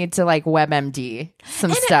gonna need to like WebMD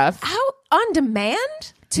some stuff. how on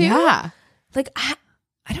demand too? Yeah. Like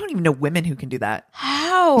I don't even know women who can do that.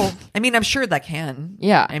 how? I mean, I'm sure that can.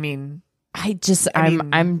 Yeah. I mean,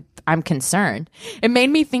 I'm concerned. It made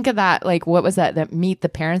me think of that, like, what was that Meet the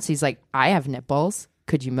Parents? He's like, I have nipples.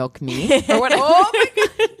 Could you milk me? Or whatever. Oh my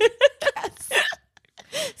god!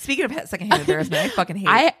 speaking of secondhand embarrassment, I fucking hate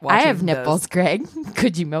I watching have those. nipples, Greg.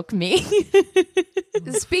 Could you milk me?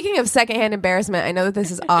 Speaking of secondhand embarrassment, I know that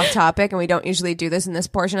this is off topic and we don't usually do this in this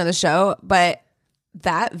portion of the show, but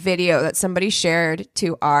that video that somebody shared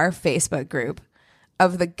to our Facebook group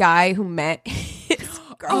of the guy who met his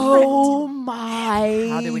girlfriend. Oh my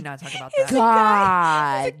How did we not talk about that?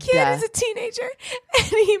 God. He's a kid, he's a teenager, and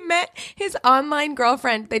he met his online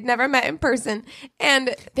girlfriend. They'd never met in person,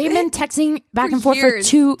 and They've been texting back and forth years.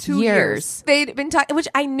 for 2 years. They'd been talking, which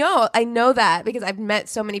I know that because I've met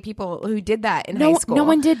so many people who did that in high school. No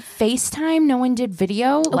one did FaceTime. No one did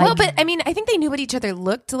video. Well, but I mean, I think they knew what each other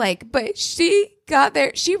looked like, but she got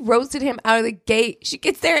there. She roasted him out of the gate. She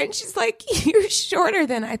gets there and she's like, "You're shorter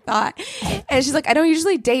than I thought." And she's like, "I don't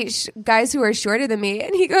usually date guys who are shorter than me."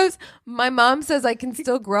 And he goes, "My mom says I can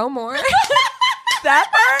still grow more." That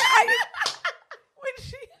part, when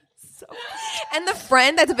she so. And the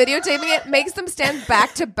friend that's videotaping it makes them stand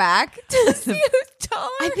back to back to see who's taller.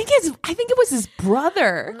 I think it was his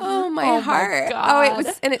brother. Oh my heart! God. Oh, it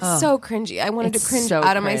was, and it's so cringy. I wanted It's to cringe so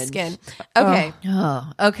out of my cringe. skin. Okay.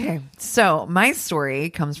 Oh, okay. So my story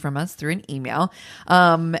comes from us through an email.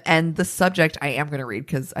 And the subject I am going to read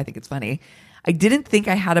because I think it's funny. I didn't think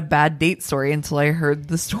I had a bad date story until I heard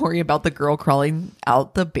the story about the girl crawling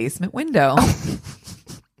out the basement window.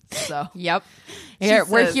 So Yep.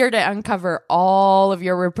 We're says- here to uncover all of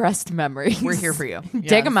your repressed memories. we're here for you.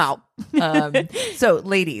 Dig them out. So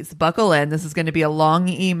ladies, buckle in. This is going to be a long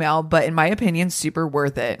email, but in my opinion, super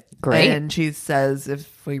worth it. Great. And she says,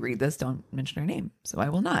 if we read this, don't mention her name. So I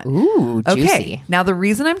will not. Ooh, Okay. juicy. Now, the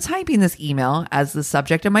reason I'm typing this email, as the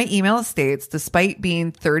subject of my email states, despite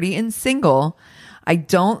being 30 and single, I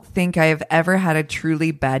don't think I have ever had a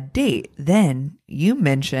truly bad date. Then you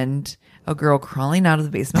mentioned a girl crawling out of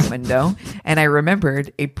the basement window, and I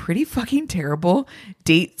remembered a pretty fucking terrible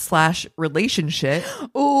date/relationship.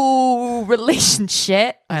 Ooh,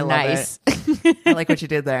 relationship. I love nice. I like what you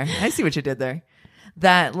did there. I see what you did there.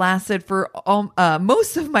 That lasted for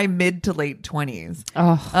most of my mid to late 20s.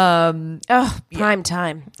 Oh, prime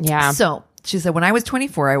time. Yeah. So she said, when I was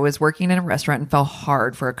 24, I was working in a restaurant and fell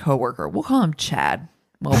hard for a coworker. We'll call him Chad.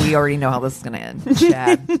 Well, we already know how this is going to end.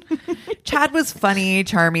 Chad. Chad was funny,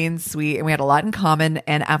 charming, sweet, and we had a lot in common.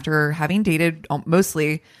 And after having dated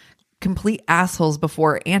mostly complete assholes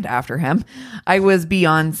before and after him, I was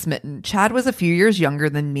beyond smitten. Chad was a few years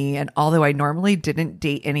younger than me. And although I normally didn't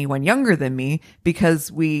date anyone younger than me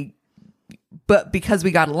because we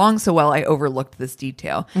got along so well, I overlooked this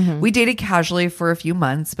detail. We dated casually for a few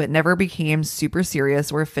months, but never became super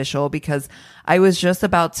serious or official because I was just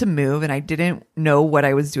about to move and I didn't know what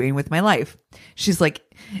I was doing with my life. She's like,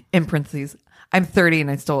 in parentheses, I'm 30 and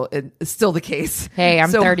it's still the case. Hey, I'm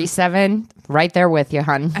So- 37. Right there with you,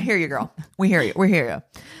 hun. I hear you, girl. We hear you. We hear you.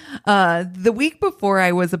 The week before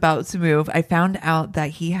I was about to move, I found out that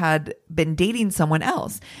he had been dating someone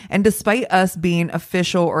else. And despite us being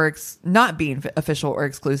official or not being official or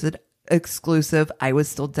exclusive, I was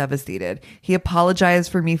still devastated. He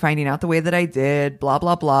apologized for me finding out the way that I did, blah,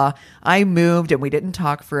 blah, blah. I moved and we didn't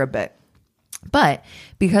talk for a bit. But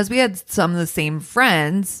because we had some of the same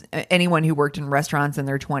friends, anyone who worked in restaurants in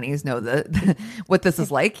their 20s know what this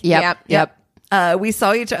is like. Yep. We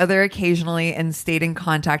saw each other occasionally and stayed in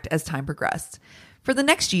contact as time progressed. For the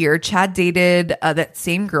next year, Chad dated that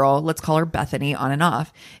same girl, let's call her Bethany, on and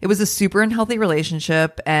off. It was a super unhealthy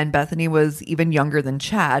relationship, and Bethany was even younger than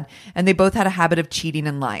Chad, and they both had a habit of cheating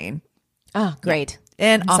and lying. Oh, great.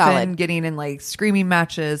 And often Solid. getting in like screaming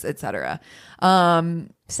matches, etc.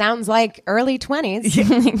 Sounds like early 20s.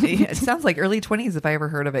 It sounds like early 20s if I ever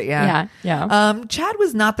heard of it. Yeah. Chad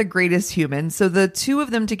was not the greatest human, so the two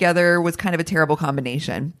of them together was kind of a terrible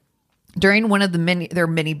combination. During one of their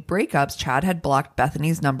many breakups, Chad had blocked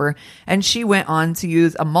Bethany's number, and she went on to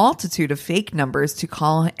use a multitude of fake numbers to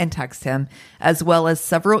call and text him, as well as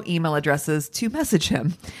several email addresses to message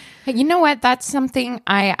him. Hey, you know what? That's something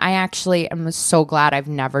I actually am so glad I've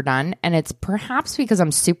never done. And it's perhaps because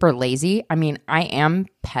I'm super lazy. I mean, I am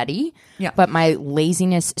petty, but my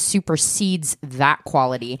laziness supersedes that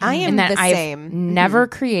quality. I am in that the I've same. never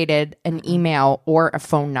created an email or a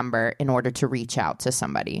phone number in order to reach out to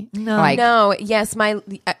somebody. No, yes,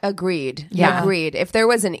 agreed. Yeah. Agreed. If there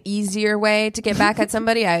was an easier way to get back at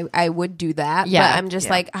somebody, I would do that. Yeah. But I'm just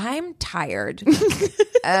like, I'm tired.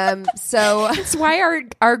 So That's why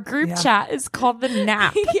our group chat is called the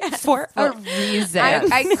Nap for a reason.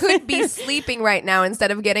 I could be sleeping right now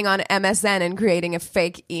instead of getting on MSN and creating a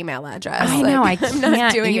fake email address. I know. I I'm not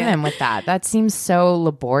can't doing even it. with that. That seems so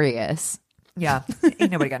laborious. Yeah.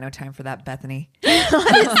 Ain't nobody got no time for that, Bethany.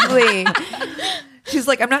 Honestly. She's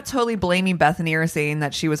like, I'm not totally blaming Bethany or saying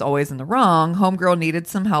that she was always in the wrong. Homegirl needed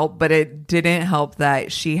some help, but it didn't help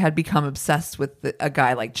that she had become obsessed with a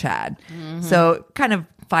guy like Chad. So kind of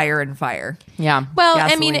fire and fire. Yeah. Well, I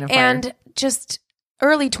Gasoline mean, and fire. and just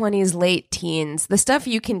early 20s, late teens, the stuff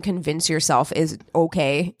you can convince yourself is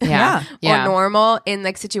okay. Yeah. Or normal in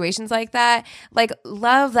like situations like that. Like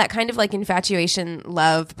love, that kind of like infatuation,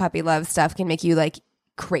 love, puppy love stuff can make you like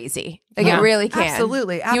crazy. Like it really can.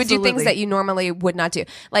 Absolutely. You would do things that you normally would not do.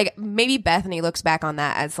 Like maybe Bethany looks back on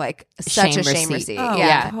that as like such a shame receipt. Oh,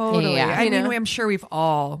 Yeah. totally. Yeah. I mean, I'm sure we've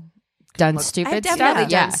all done stupid I've stuff.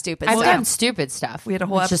 definitely done stupid I've stuff. done stupid stuff. We had a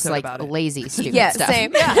whole It's just episode like about it. lazy stupid Yeah, stuff.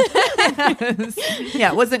 same.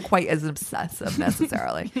 Yeah, it wasn't quite as obsessive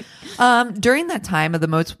necessarily. During that time of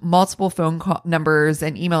the multiple phone call numbers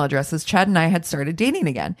and email addresses, Chad and I had started dating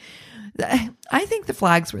again. I think the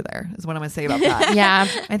flags were there, is what I'm going to say about that. Yeah.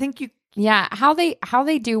 I think you. Yeah, how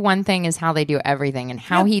they do one thing is how they do everything, and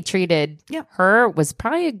how he treated her was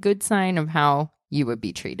probably a good sign of how you would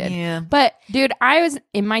be treated. Yeah. But dude, I was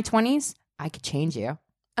in my 20s. I could change you.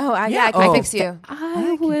 Oh, I Yeah. can Oh. fix you.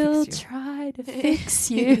 I can will fix you. try to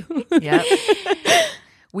fix you. Yep.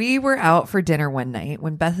 We were out for dinner one night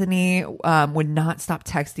when Bethany would not stop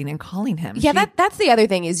texting and calling him. Yeah, She- that's the other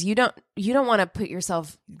thing is you don't want to put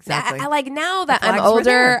yourself Exactly. I like now that The I'm flags were older,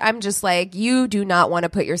 there. I'm just like you do not want to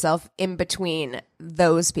put yourself in between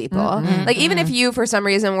those people. Like even if you for some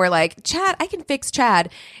reason were like Chad, I can fix Chad.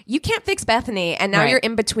 You can't fix Bethany, and now Right. you're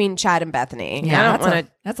in between Chad and Bethany. Yeah, I don't want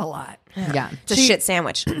to. That's a lot. Yeah. It's a shit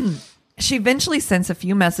sandwich. She eventually sent a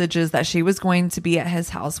few messages that she was going to be at his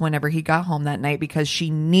house whenever he got home that night because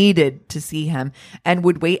she needed to see him and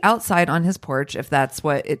would wait outside on his porch if that's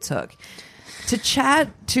what it took.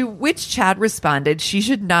 To which Chad responded she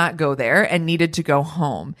should not go there and needed to go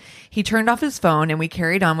home. He turned off his phone and we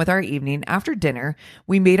carried on with our evening. After dinner,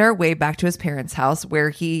 we made our way back to his parents' house where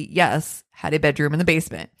he, yes, had a bedroom in the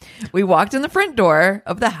basement. We walked in the front door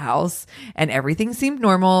of the house and everything seemed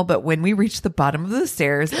normal. But when we reached the bottom of the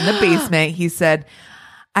stairs in the basement, he said,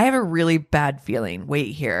 I have a really bad feeling.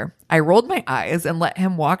 Wait here. I rolled my eyes and let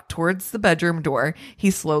him walk towards the bedroom door. He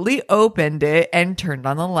slowly opened it and turned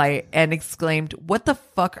on the light and exclaimed, what the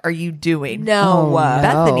fuck are you doing? No.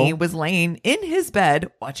 Bethany was laying in his bed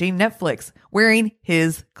watching Netflix, wearing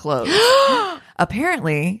his clothes.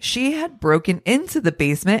 Apparently, she had broken into the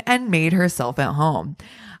basement and made herself at home.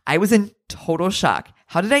 I was in total shock.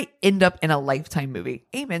 How did I end up in a Lifetime movie?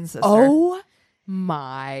 Amen, sister. Oh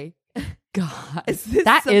my God.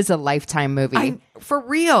 That is a Lifetime movie. For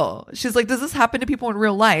real. She's like, does this happen to people in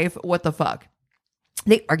real life? What the fuck?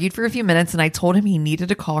 They argued for a few minutes and I told him he needed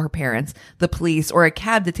to call her parents, the police, or a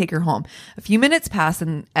cab to take her home. A few minutes passed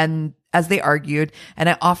and as they argued, and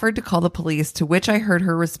I offered to call the police, to which I heard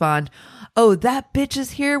her respond, oh, that bitch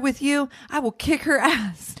is here with you? I will kick her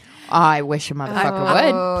ass. I wish a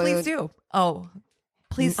motherfucker would. Please do. Oh,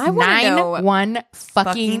 please. I want to know.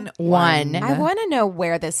 911. I want to know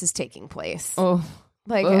where this is taking place. Oh,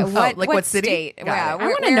 Like Oof. what city? state? Got Yeah, it. I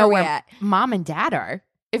want to know where mom and dad are.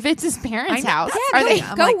 If it's his parents' I know. house, That's are the they? thing.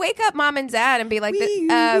 I'm Go like- wake up mom and dad and be like,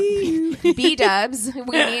 B-dubs,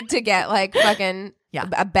 we need to get like fucking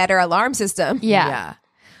a better alarm system. Yeah.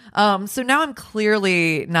 So now I'm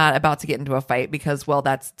clearly not about to get into a fight because, well,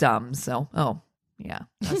 that's dumb. So, us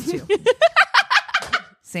too.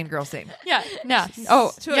 Same girl, same. Yeah. No.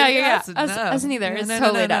 Oh, So, yeah. yes, Us neither. Yeah, It's no,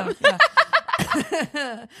 totally no. dumb.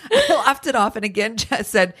 Yeah. I laughed it off and again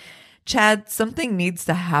said, Chad, something needs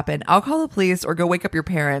to happen. I'll call the police or go wake up your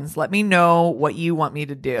parents. Let me know what you want me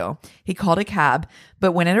to do. He called a cab,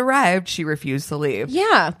 but when it arrived, she refused to leave.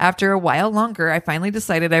 Yeah. After a while longer, I finally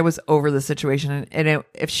decided I was over the situation. And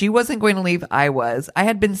if she wasn't going to leave, I was. I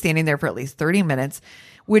had been standing there for at least 30 minutes,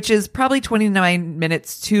 which is probably 29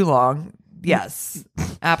 minutes too long. Yes,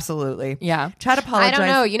 absolutely. Yeah. Chad apologized. I don't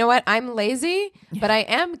know. You know what? I'm lazy, but I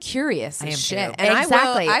am curious as am shit. too. And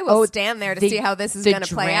Exactly. I will stand there to see how this is going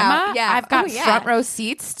to play out. Yeah. I've got front row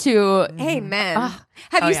seats to. Amen.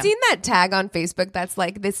 Have you seen that tag on Facebook that's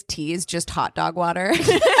like, this tea is just hot dog water?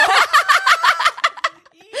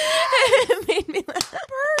 It made me laugh.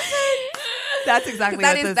 That's exactly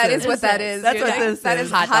That what is this that is what that is. That's You're what like, this that is.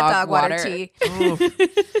 is hot dog water tea.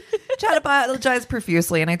 Chad apologized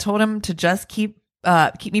profusely, and I told him to just keep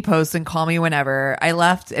me posted and call me whenever. I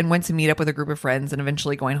left and went to meet up with a group of friends and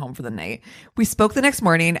eventually going home for the night. We spoke the next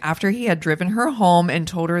morning after he had driven her home and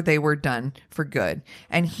told her they were done for good.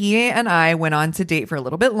 And he and I went on to date for a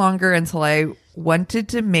little bit longer until I wanted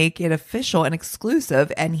to make it official and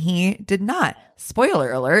exclusive, and he did not.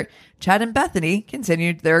 Spoiler alert, Chad and Bethany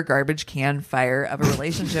continued their garbage can fire of a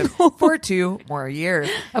relationship for 2 more years.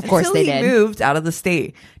 Of course until they he did. moved out of the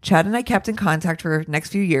state. Chad and I kept in contact for the next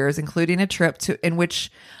few years, including a trip in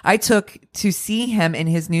which I took to see him in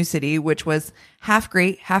his new city, which was half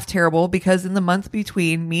great, half terrible, because in the month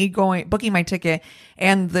between me booking my ticket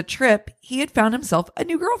and the trip, he had found himself a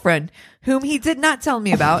new girlfriend whom he did not tell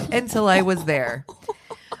me about until I was there.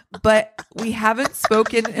 But we haven't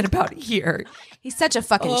spoken in about a year. He's such a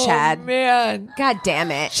fucking Chad. Man. God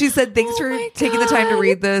damn it. She said, thanks for taking the time to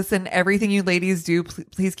read this and everything you ladies do.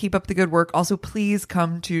 Please keep up the good work. Also, please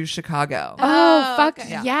come to Chicago. Oh, fuck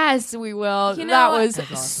okay. yes, we will. You know that what?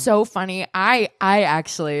 was so funny. I'm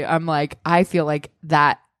like, I feel like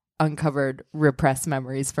that uncovered repressed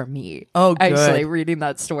memories for me. Oh, good. Actually, reading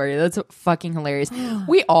that story. That's fucking hilarious.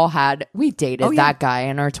 We dated that guy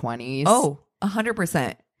in our 20s. Oh,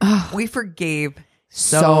 100%. We forgave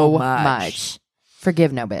so much.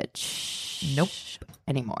 Forgive no bitch. Nope.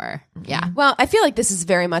 Anymore. Yeah. Well, I feel like this is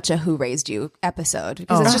very much a Who Raised You episode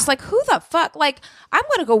because it's just like, who the fuck? Like, I'm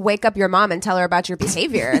going to go wake up your mom and tell her about your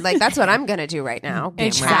behavior. Like, that's what I'm going to do right now.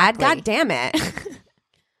 Chad, God damn it.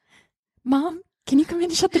 Mom, can you come in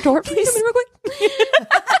and shut the door, please? Come in real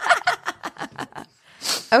quick.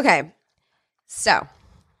 Okay. So,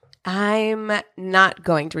 I'm not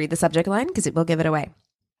going to read the subject line because it will give it away.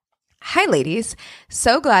 Hi, ladies.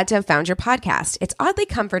 So glad to have found your podcast. It's oddly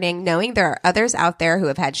comforting knowing there are others out there who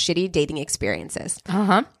have had shitty dating experiences.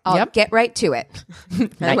 Uh-huh. I'll get right to it. I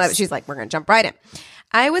love Nice. it. She's like, we're going to jump right in.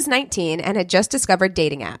 I was 19 and had just discovered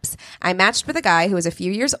dating apps. I matched with a guy who was a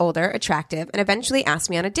few years older, attractive, and eventually asked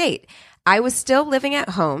me on a date. I was still living at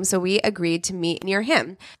home, so we agreed to meet near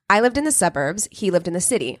him. I lived in the suburbs. He lived in the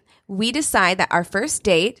city. We decide that our first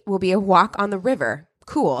date will be a walk on the river.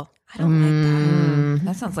 Cool. I don't like that.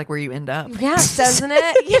 That sounds like where you end up. Yeah, doesn't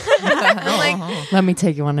it? Yeah. Like, Let me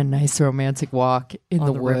take you on a nice romantic walk in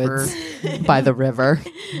the woods by the river.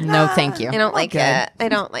 No, thank you. I don't like it. I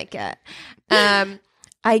don't like it.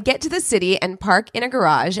 I get to the city and park in a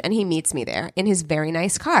garage, and he meets me there in his very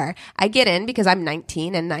nice car. I get in because I'm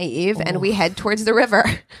 19 and naive, and we head towards the river.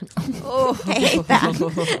 Oh, I hate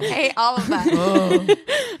that. I hate all of that.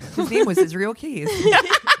 His name was Israel Keys.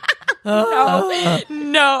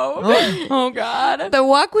 No. Oh, God. The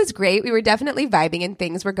walk was great. We were definitely vibing and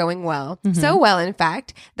things were going well. So well, in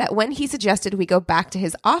fact, that when he suggested we go back to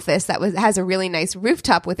his office that has a really nice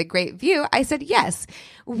rooftop with a great view, I said yes.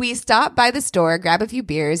 We stop by the store, grab a few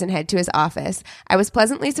beers, and head to his office. I was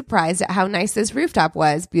pleasantly surprised at how nice this rooftop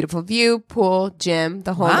was. Beautiful view, pool, gym,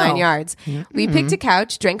 the whole 9 yards. We picked a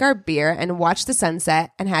couch, drank our beer, and watched the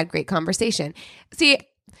sunset and had great conversation. See,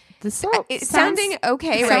 it's sounding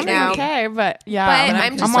okay right now. Okay, but yeah, But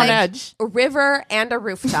I'm just on like edge. a river and a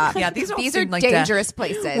rooftop. Yeah, these don't are seem like dangerous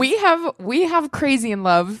places. We have crazy in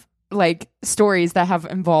love like stories that have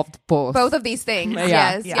involved both. Both of these things. Yeah,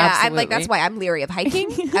 Yes. yeah, Yeah. I'm absolutely. like, that's why I'm leery of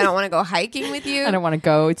hiking. I don't want to go hiking with you. I don't want to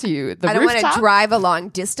go to the I don't want rooftop. to drive a long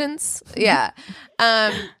distance. Yeah.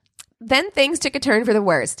 Then things took a turn for the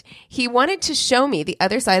worst. He wanted to show me the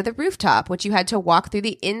other side of the rooftop, which you had to walk through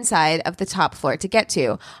the inside of the top floor to get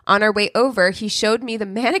to. On our way over, he showed me the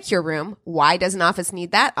manicure room. Why does an office need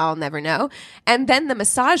that? I'll never know. And then the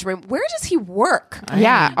massage room. Where does he work?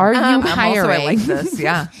 Yeah, are you I'm hiring? also, I like this.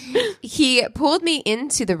 Yeah. He pulled me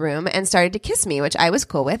into the room and started to kiss me, which I was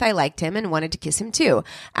cool with. I liked him and wanted to kiss him too.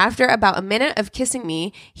 After about a minute of kissing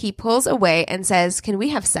me, he pulls away and says, "Can we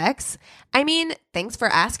have sex?" I mean, thanks for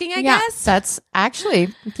asking, I guess. That's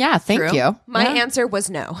actually, thank True. you. My Yeah. answer was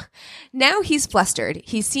no. Now he's flustered.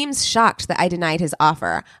 He seems shocked that I denied his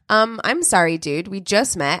offer. I'm sorry, dude. We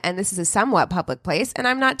just met and this is a somewhat public place and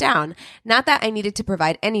I'm not down. Not that I needed to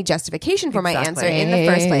provide any justification for my answer in the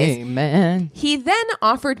first place. Amen. He then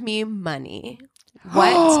offered me money.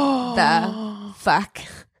 What the fuck?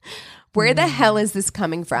 Where the hell is this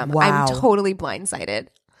coming from? Wow. I'm totally blindsided.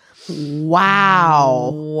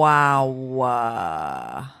 Wow.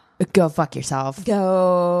 Wow. Go fuck yourself.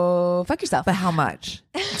 Go fuck yourself. But how much?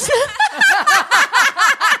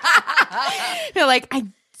 You're like,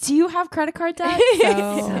 do you have credit card debt?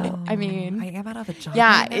 So, I mean, I am out of a job.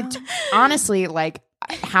 yeah, right now. it honestly, like,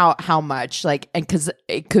 how much? Like, and because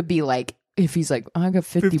it could be like, if he's like, I got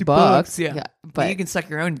 50 bucks. Yeah. But you can suck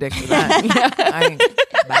your own dick for that.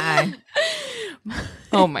 Bye.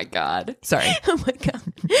 oh my God. Sorry. Oh my God.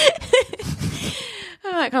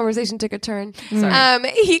 Oh, that conversation took a turn.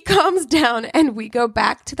 He calms down and we go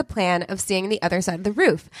back to the plan of seeing the other side of the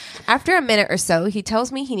roof. After a minute or so, he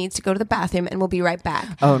tells me he needs to go to the bathroom and we'll be right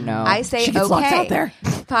back. Oh no. I say, She gets locked okay. out there.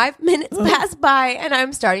 5 minutes pass by and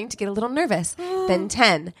I'm starting to get a little nervous. Then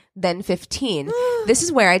 10, then 15. This is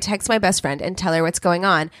where I text my best friend and tell her what's going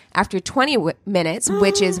on. After 20 minutes,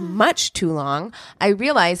 which is much too long, I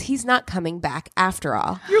realize he's not coming back after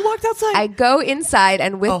all. You're locked outside. I go inside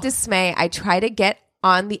and with dismay, I try to get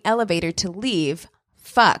on the elevator to leave.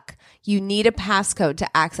 Fuck. You need a passcode to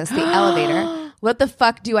access the elevator. What the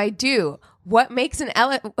fuck do I do? Who makes an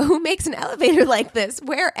elevator like this?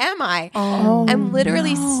 Where am I? I'm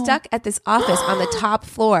literally stuck at this office on the top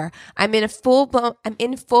floor. I'm in full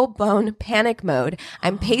blown panic mode.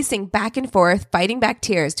 I'm pacing back and forth, fighting back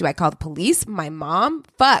tears. Do I call the police? My mom?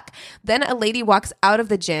 Fuck. Then a lady walks out of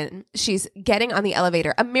the gym. She's getting on the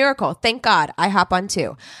elevator. A miracle. Thank God. I hop on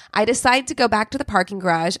too. I decide to go back to the parking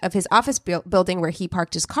garage of his office building where he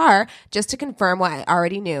parked his car just to confirm what I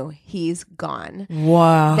already knew. He's gone.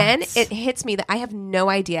 Wow. Then it hits me that I have no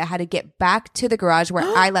idea how to get back to the garage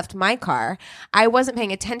where I left my car. I wasn't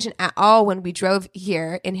paying attention at all when we drove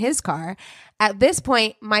here in his car. At this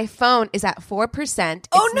point, my phone is at 4%.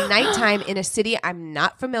 It's nighttime in a city I'm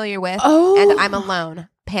not familiar with, and I'm alone.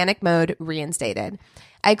 Panic mode reinstated.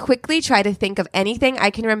 I quickly try to think of anything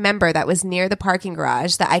I can remember that was near the parking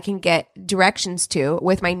garage that I can get directions to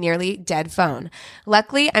with my nearly dead phone.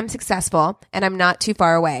 Luckily, I'm successful and I'm not too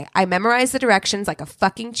far away. I memorize the directions like a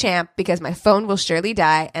fucking champ because my phone will surely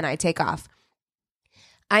die and I take off.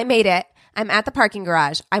 I made it. I'm at the parking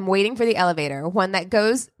garage. I'm waiting for the elevator.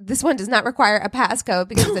 This one does not require a passcode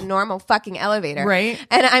because it's a normal fucking elevator. Right.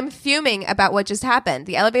 And I'm fuming about what just happened.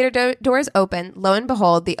 The elevator doors open. Lo and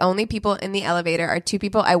behold, the only people in the elevator are two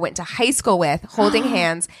people I went to high school with, holding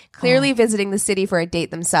hands, clearly visiting the city for a date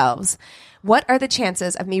themselves. What are the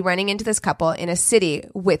chances of me running into this couple in a city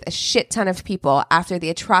with a shit ton of people after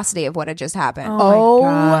the atrocity of what had just happened? Oh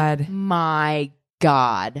my God. My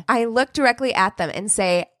God. I look directly at them and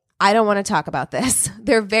say, I don't want to talk about this.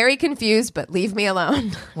 They're very confused, but leave me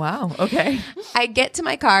alone. Wow. Okay. I get to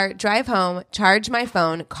my car, drive home, charge my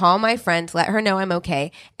phone, call my friend, let her know I'm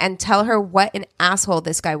okay, and tell her what an asshole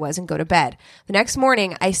this guy was and go to bed. The next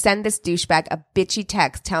morning, I send this douchebag a bitchy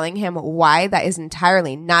text telling him why that is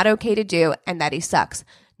entirely not okay to do and that he sucks.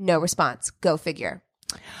 No response. Go figure.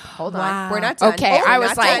 Hold on. We're not done. Okay, We're I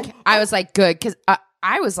not done. was like, good, because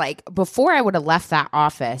I was like, before I would have left that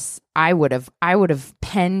office, I would have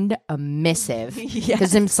penned a missive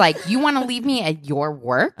because it's like, you want to leave me at your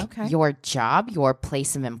work, your job, your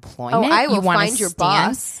place of employment. Oh, I will you wanna find your stand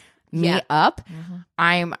boss. me up.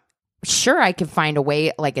 I'm sure I could find a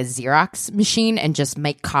way, like a Xerox machine, and just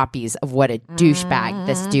make copies of what a douchebag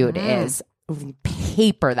this dude is.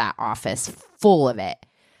 Paper that office full of it.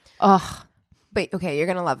 Ugh. But okay, you're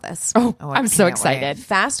going to love this. Oh, I I'm so can't excited.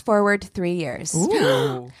 Fast forward 3 years.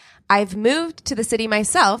 Ooh. I've moved to the city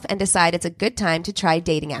myself and decide it's a good time to try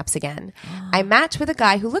dating apps again. I match with a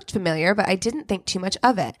guy who looked familiar, but I didn't think too much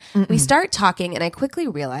of it. We start talking and I quickly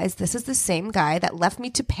realize this is the same guy that left me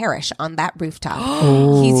to perish on that rooftop.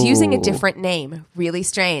 He's using a different name. Really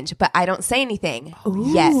strange, but I don't say anything.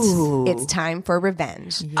 Yet. It's time for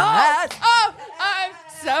revenge. I'm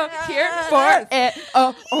so here for it.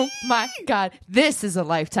 Oh my God. This is a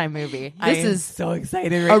Lifetime movie. I This am is so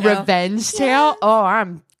excited a right now. revenge tale. Oh,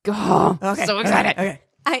 I'm so excited. Okay.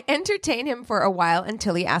 I entertain him for a while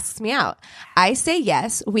until he asks me out. I say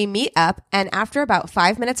yes, we meet up, and after about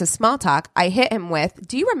 5 minutes of small talk, I hit him with,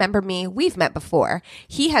 do you remember me? We've met before.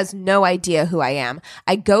 He has no idea who I am.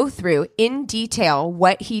 I go through in detail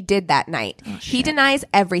what he did that night. He denies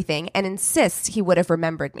everything and insists he would have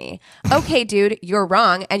remembered me. Okay, dude, you're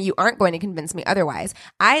wrong, and you aren't going to convince me otherwise.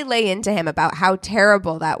 I lay into him about how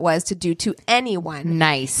terrible that was to do to anyone.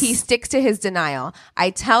 Nice. He sticks to his denial.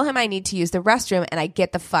 I tell him I need to use the restroom, and I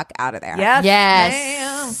get the fuck out of there.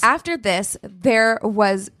 Yes. After this, there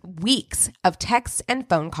was weeks of texts and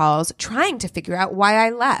phone calls trying to figure out why I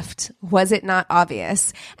left. Was it not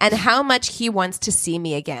obvious? And how much he wants to see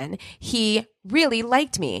me again. He really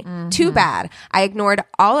liked me. Too bad. I ignored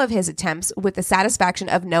all of his attempts with the satisfaction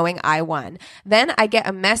of knowing I won. Then I get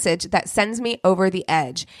a message that sends me over the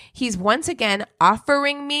edge. He's once again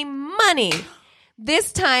offering me money.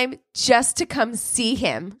 This time just to come see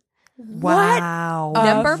him. Wow.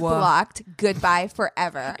 Number blocked. Goodbye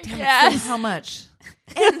forever. Yes. How much?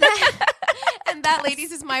 And that,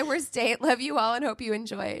 ladies, is my worst date. Love you all and hope you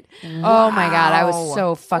enjoyed. Oh my God. I was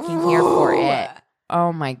so fucking here for it.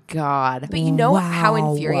 Oh my God. But you know how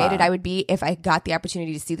infuriated I would be if I got the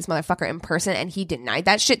opportunity to see this motherfucker in person and he denied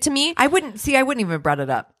that shit to me. I wouldn't even have brought it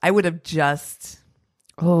up. I would have just.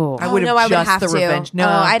 Oh. I would have just the revenge. No,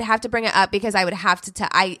 I'd have to bring it up because I would have to.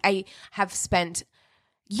 I have spent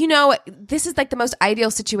you know, this is like the most ideal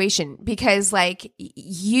situation because like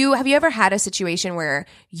have you ever had a situation where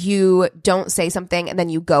you don't say something and then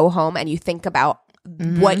you go home and you think about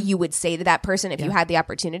what you would say to that person if you had the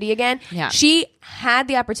opportunity again? Yeah. She had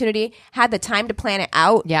the opportunity, had the time to plan it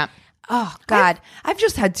out. Yeah. Oh God. I've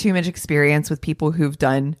just had too much experience with people who've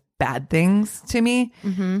done bad things to me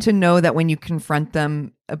to know that when you confront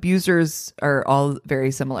them, abusers are all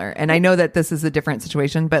very similar. And I know that this is a different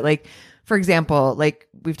situation, but like, for example, like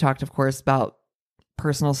we've talked, of course, about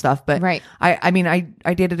personal stuff, but Right. I mean,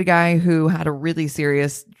 I dated a guy who had a really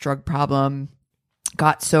serious drug problem,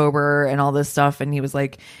 got sober and all this stuff. And he was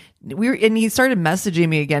like, and he started messaging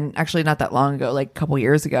me again, actually not that long ago, like a couple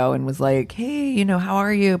years ago, and was like, hey, you know, how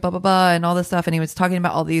are you? Blah, blah, blah, and all this stuff. And he was talking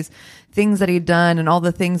about all these things that he'd done and all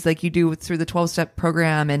the things like you do through the 12-step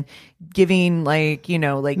program and giving like, you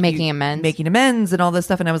know, like Making amends and all this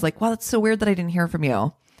stuff. And I was like, wow, that's so weird that I didn't hear from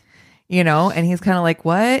you, you know? And he's kind of like,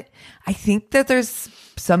 what? I think that there's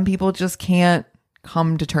some people just can't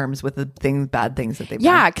come to terms with the bad things that they've done.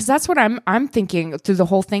 Yeah, because that's what I'm thinking through the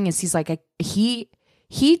whole thing is he's like,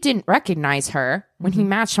 he didn't recognize her when he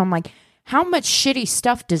matched. I'm like, how much shitty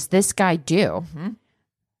stuff does this guy do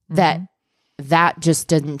that just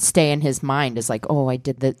didn't stay in his mind as like, oh, I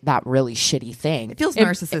did that really shitty thing. It feels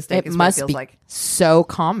narcissistic. It is what must feels be like. so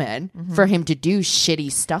common for him to do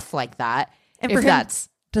shitty stuff like that. And if for him that's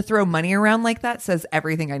to throw money around like that says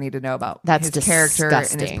everything I need to know about That's his character and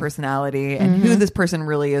his disgusting. personality and who this person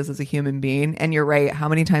really is as a human being. And you're right. How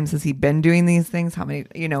many times has he been doing these things? How many,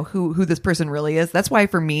 you know, who this person really is? That's why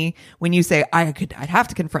for me, when you say I'd have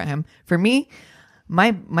to confront him, for me,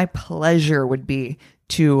 my pleasure would be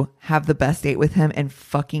to have the best date with him and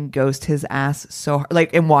fucking ghost his ass so hard,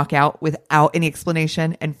 like, and walk out without any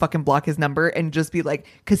explanation and fucking block his number and just be like,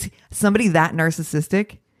 because somebody that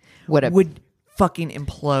narcissistic would fucking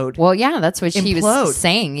implode. well, yeah, that's what she Implode. was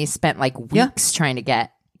saying. He spent like weeks trying to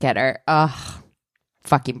get her. Ugh,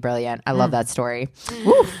 fucking brilliant. I love that story.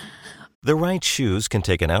 The right shoes can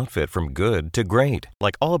take an outfit from good to great,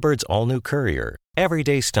 like Allbirds All-New Courier.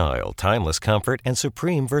 Everyday style, timeless comfort, and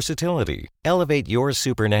supreme versatility. Elevate your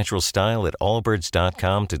supernatural style at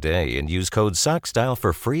allbirds.com today and use code SOCKSTYLE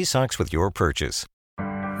for free socks with your purchase.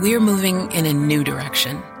 We're moving in a new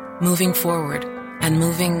direction, moving forward and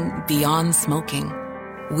moving beyond smoking.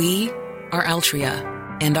 We are Altria,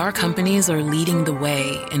 and our companies are leading the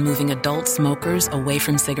way in moving adult smokers away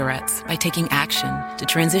from cigarettes by taking action to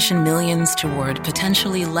transition millions toward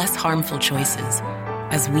potentially less harmful choices.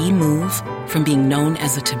 As we move from being known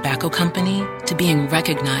as a tobacco company to being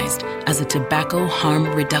recognized as a tobacco harm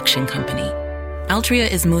reduction company, Altria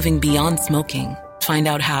is moving beyond smoking. Find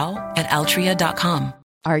out how at altria.com.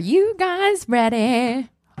 Are you guys ready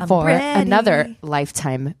for another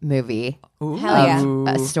Lifetime movie? Hell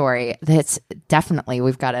yeah. A story that's definitely,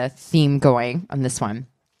 we've got a theme going on this one.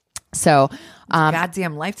 So,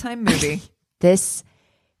 Goddamn Lifetime movie. this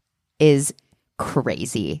is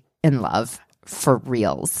Crazy in Love for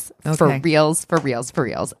reals. Okay. For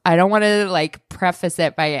reals. I don't want to like preface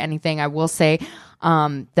it by anything. I will say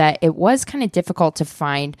that it was kind of difficult to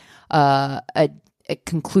find a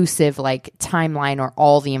conclusive like timeline or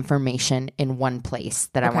all the information in one place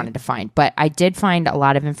that I wanted to find. But I did find a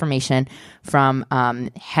lot of information from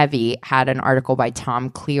Heavy had an article by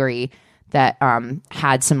Tom Cleary that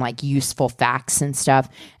had some like useful facts and stuff.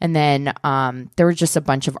 And then there were just a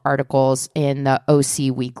bunch of articles in the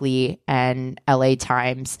OC Weekly and LA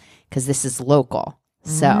Times because this is local.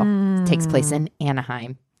 So it takes place in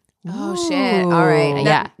Anaheim. Oh shit. All right.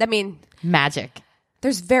 Yeah. I mean, Magic.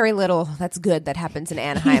 there's very little that's good that happens in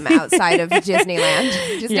Anaheim outside of Disneyland.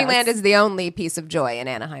 Disneyland is the only piece of joy in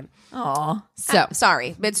Anaheim. Aw. So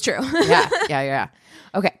Sorry, but it's true. yeah.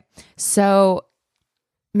 Okay. So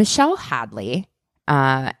Michelle Hadley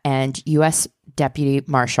and U.S. Deputy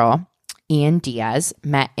Marshal Ian Diaz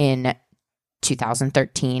met in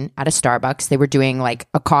 2013 at a Starbucks. They were doing like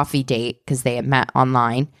a coffee date because they had met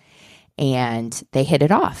online and they hit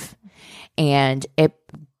it off. And it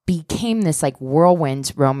became this like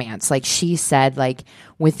whirlwind romance. Like she said, like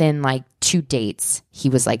within like 2 dates, he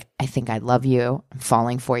was like, I think I love you. I'm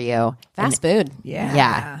falling for you. Fast food.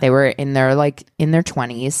 Yeah. They were in their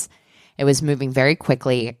 20s. It was moving very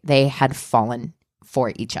quickly. They had fallen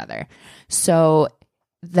for each other. So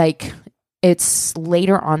like it's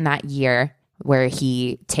later on that year where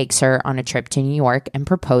he takes her on a trip to New York and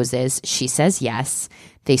proposes. She says yes.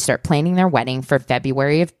 They start planning their wedding for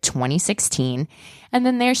February of 2016. And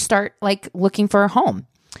then they start like looking for a home.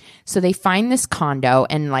 So they find this condo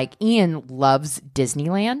and like Ian loves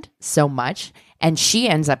Disneyland so much. And she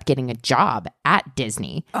ends up getting a job at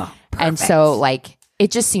Disney. Oh, perfect. And so like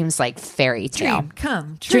it just seems like fairy tale. Dream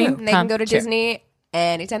come true. Dream And they can go to true. Disney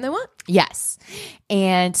anytime they want. Yes.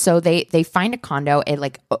 And so they find a condo. It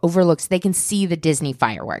like overlooks, they can see the Disney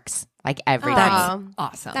fireworks like every day. Aw,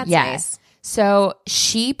 Awesome. that's Yes. nice. So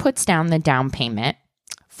she puts down the down payment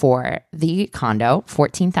for the condo,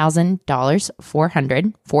 $14,000,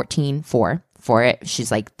 $414,400 for it.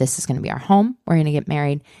 She's like, this is going to be our home. We're going to get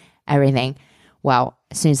married, everything. Well,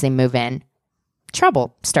 as soon as they move in,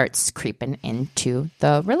 trouble starts creeping into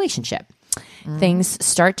the relationship. Things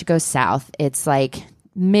start to go south. It's like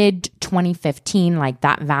mid 2015, like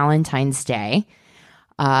that Valentine's Day.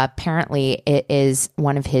 Apparently, it is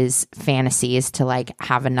one of his fantasies to like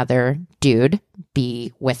have another dude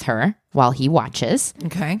be with her while he watches.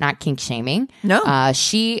 Okay. Not kink shaming. No.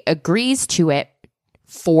 She agrees to it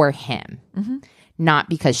for him, not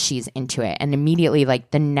because she's into it. And immediately,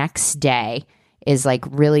 like the next day, is like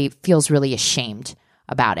really feels really ashamed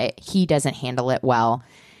about it. He doesn't handle it well.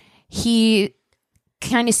 He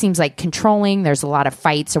kind of seems like controlling. There's a lot of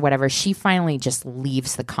fights or whatever. She finally just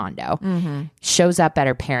leaves the condo, shows up at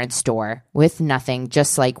her parents' door with nothing,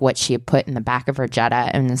 just like what she had put in the back of her Jetta,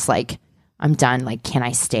 and is like, I'm done. Like, can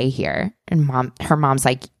I stay here? And her mom's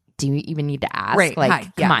like, do you even need to ask? Right. Like, Hi.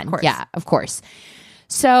 come Yeah, on. of course. Yeah, of course.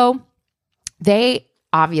 So they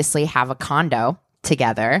obviously have a condo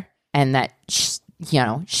together, and that,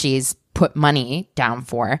 she's put money down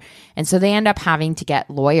for. And so they end up having to get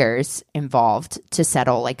lawyers involved to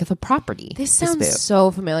settle like the property. This sounds dispute.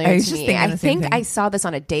 so familiar I was to just me. thinking I the same think thing. I saw this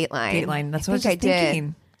on a Dateline. Dateline. That's I what I was think just I did.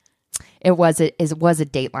 thinking. It was a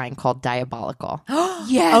Dateline called Diabolical.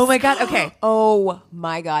 Yes. Oh my God. Okay. Oh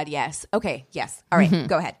my God. Yes. Okay. Yes. All right.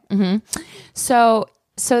 Go ahead. So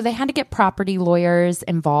they had to get property lawyers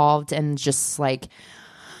involved and just like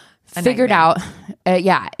figured out,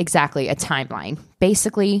 exactly, a timeline.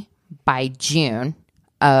 Basically, by June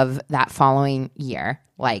of that following year,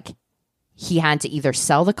 like he had to either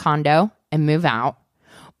sell the condo and move out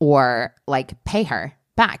or like pay her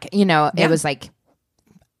back. It was like,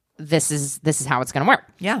 this is how it's going to work.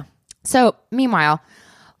 Yeah. So meanwhile,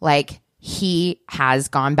 like he has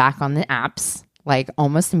gone back on the apps like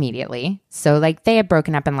almost immediately. So like they had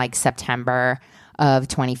broken up in like September of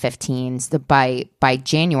 2015. So by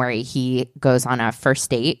January, he goes on a first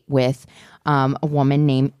date with a woman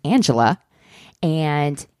named Angela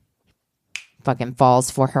and fucking falls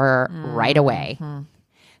for her right away.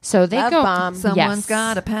 So they Love go. bomb. Someone's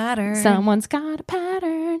got a pattern. Someone's got a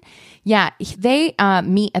pattern. Yeah, they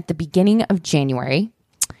meet at the beginning of January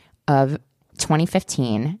of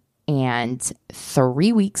 2015, and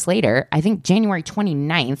 3 weeks later, I think January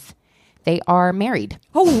 29th, they are married.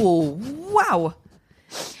 Oh, wow.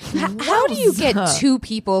 How do you get two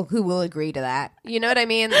people who will agree to that? You know what I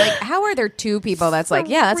mean? Like, how are there two people that's like,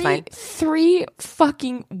 yeah, that's fine? 3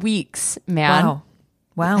 fucking weeks, man. Wow.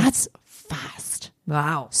 Wow. That's fast.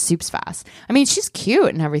 Wow. Soup's fast. I mean, she's cute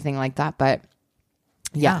and everything like that, but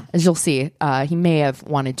yeah, as you'll see, he may have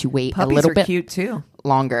wanted to wait Puppies a little are bit cute too.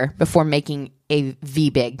 longer before making a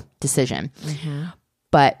big decision.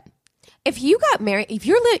 But If you got married, if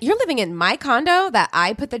you're living in my condo that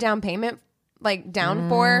I put the down payment like down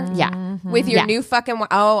for, yeah, with your Yeah. new fucking,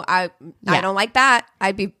 I don't like that.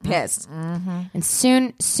 I'd be pissed. and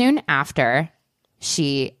soon after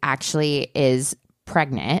she actually is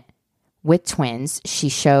pregnant with twins, she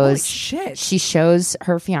shows shit. she shows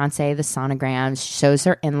her fiance the sonograms, she shows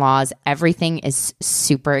her in-laws. Everything is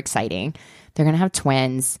super exciting. They're gonna have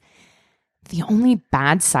twins. The only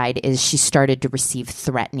bad side is she started to receive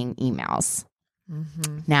threatening emails.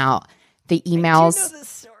 Now, the emails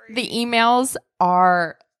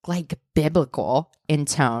are like biblical in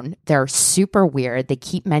tone. They're super weird. They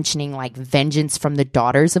keep mentioning like vengeance from the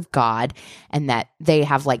daughters of God, and that they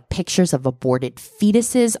have like pictures of aborted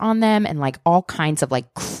fetuses on them and like all kinds of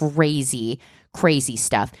like crazy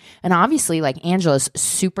stuff. And obviously like Angela's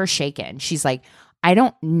super shaken. She's like, I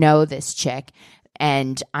don't know this chick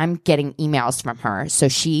and I'm getting emails from her. So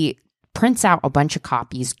she prints out a bunch of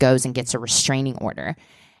copies, goes and gets a restraining order.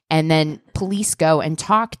 And then police go and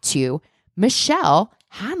talk to Michelle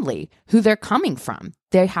Hadley, who they're coming from.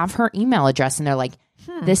 They have her email address and they're like,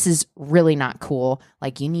 this is really not cool.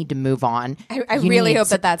 Like, you need to move on. I You really need hope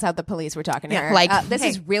to- that's how the police were talking to her. like, this hey.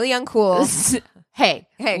 is really uncool. Hey,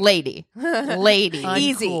 Hey. lady.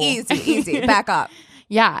 Easy. Back up.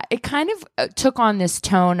 Yeah, it kind of took on this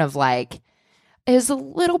tone of like, it was a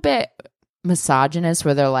little bit misogynist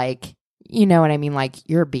where they're like, you know what I mean? Like,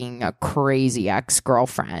 you're being a crazy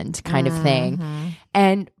ex-girlfriend kind of thing.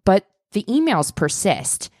 But the emails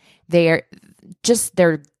persist. They're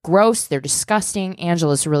gross. They're disgusting.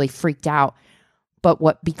 Angela's really freaked out. But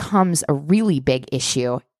what becomes a really big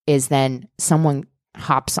issue is then someone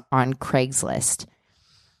hops on Craigslist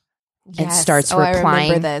and Yes. starts I remember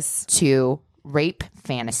replying this. to rape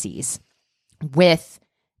fantasies with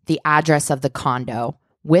the address of the condo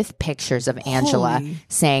with pictures of Angela Holy.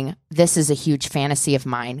 saying, "This is a huge fantasy of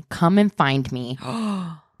mine. Come and find me.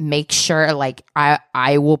 Make sure, like,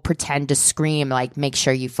 I will pretend to scream, like, make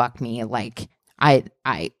sure you fuck me. Like, I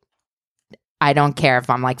don't care if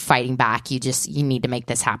I'm like fighting back. You need to make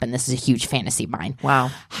this happen. This is a huge fantasy of mine."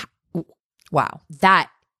 Wow. Wow. That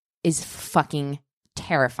is fucking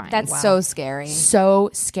terrifying. That's so scary. so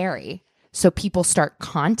scary. So people start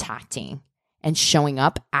contacting and showing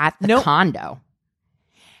up at the condo.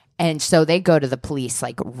 And so they go to the police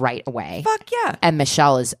like right away. Fuck yeah. And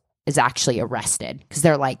Michelle is actually arrested because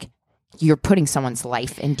they're like, you're putting someone's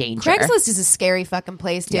life in danger. Craigslist is a scary fucking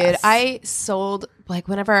place, dude. Yes. I sold, like,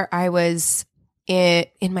 whenever I was in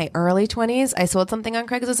my early 20s, I sold something on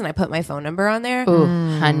Craigslist and I put my phone number on there.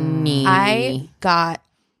 Ooh, honey. I got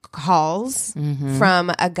calls Mhm.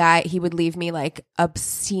 from a guy. He would leave me like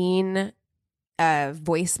obscene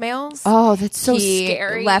voicemails. Oh, that's so he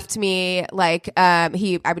scary. left me like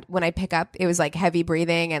when I pick up, it was like heavy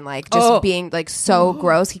breathing and like just being like so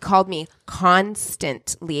gross. He called me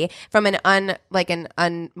constantly from an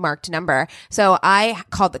unmarked number. So I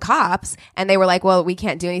called the cops and they were like, "Well, we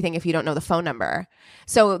can't do anything if you don't know the phone number."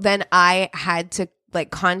 So then I had to like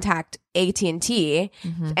contact AT&T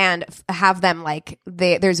and have them like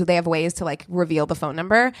they have ways to like reveal the phone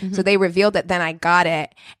number. So they revealed it, then I got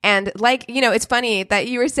it. And like, you know, it's funny that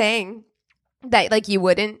you were saying that like you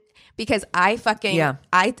wouldn't, because I fucking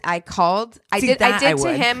I called. I did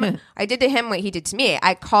to him what he did to me.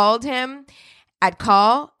 I called him. I'd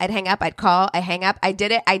call, I'd hang up, I'd call, I hang up. I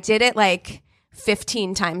did it like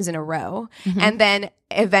 15 times in a row. And then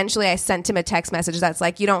eventually I sent him a text message that's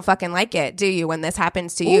like, "You don't fucking like it, do you? When this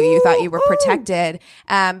happens to you, you thought you were protected.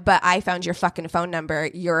 But I found your fucking phone number.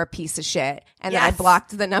 You're a piece of shit." And then I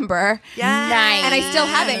blocked the number. Nice. And I still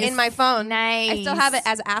have it in my phone. Nice. I still have it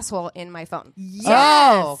as asshole in my phone.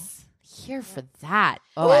 Oh, here for that.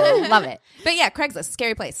 Oh, I love it. But yeah, Craigslist,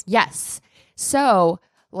 scary place. Yes. So,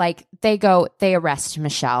 like, they arrest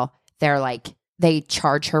Michelle. They're like, they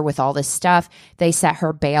charge her with all this stuff. They set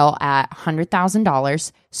her bail at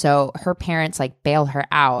 $100,000. So her parents like bail her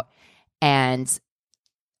out. And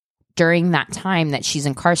during that time that she's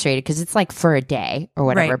incarcerated, because it's like for a day or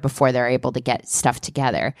whatever before they're able to get stuff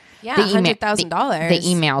together. Yeah, $100,000. The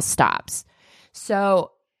email stops.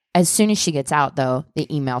 So as soon as she gets out, though, the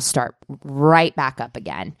emails start right back up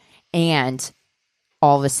again. And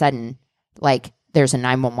all of a sudden, like, there's a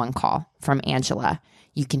 911 call from Angela.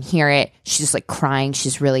 You can hear it. She's like crying.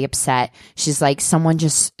 She's really upset. She's like, someone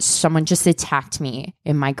just attacked me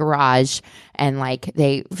in my garage, and like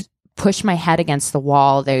they pushed my head against the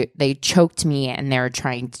wall. They choked me, and they're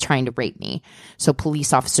trying to rape me. So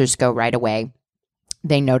police officers go right away.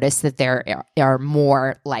 They notice that there are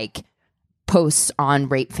more like posts on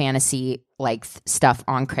rape fantasy like stuff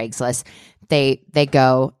on Craigslist. They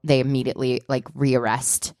immediately like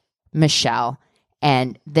rearrest Michelle,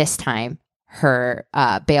 and this time her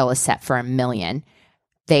bail is set for $1 million.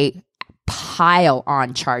 They pile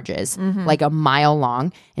on charges like a mile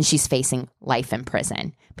long, and she's facing life in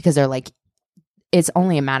prison because they're like, it's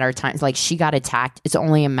only a matter of time. Like, she got attacked. It's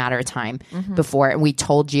only a matter of time before. And we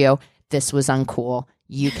told you this was uncool.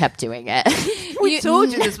 You kept doing it. We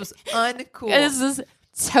told you this was uncool. This is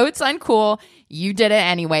totes uncool. You did it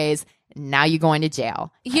anyways. Now you're going to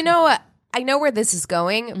jail. You know, I know where this is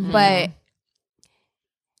going, but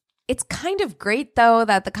it's kind of great, though,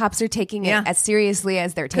 that the cops are taking it as seriously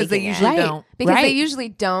as they're taking they usually it. don't. Because Right. they usually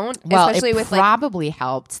don't, Well, especially it with probably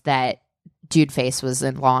helped that Dude Face was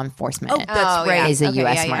in law enforcement. Oh, that's right. Is a Okay,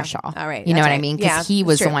 U.S. yeah, yeah. Marshal. All right. You know that's what I right. mean? Yeah, Because he that's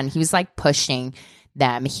was the true. one, he was like pushing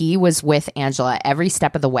them. He was with Angela every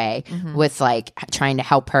step of the way with like trying to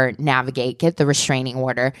help her navigate, get the restraining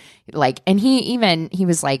order. Like, and he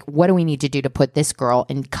was like, what do we need to do to put this girl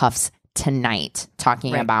in cuffs tonight?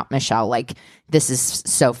 Talking about Michelle. Like, this is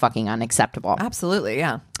so fucking unacceptable. Absolutely,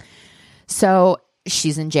 yeah. So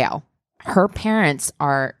she's in jail. Her parents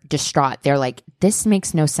are distraught. They're like, this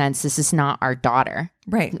makes no sense. This is not our daughter.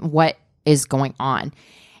 Right. What is going on?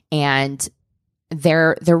 And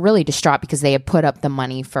they're really distraught because they had put up the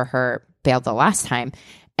money for her bail the last time.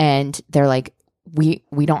 And they're like, we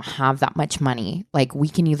don't have that much money. Like, we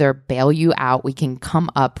can either bail you out, we can come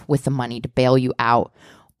up with the money to bail you out,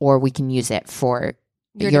 or we can use it for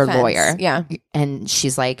your defense. lawyer. Yeah. And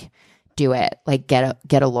she's like, do it. Like, get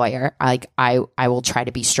a lawyer. Like, I will try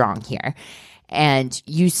to be strong here. And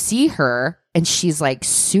you see her, and she's like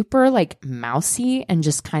super like mousy and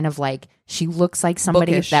just kind of like, she looks like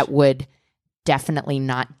somebody Bookish. that would definitely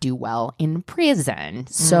not do well in prison.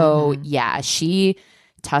 So yeah, she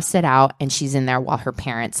toughs it out, and she's in there while her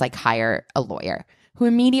parents like hire a lawyer who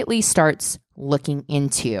immediately starts looking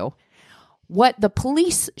into what the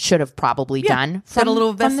police should have probably done. Did a little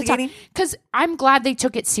investigating. Because I'm glad they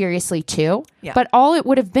took it seriously too. Yeah. But all it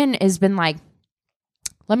would have been is been like,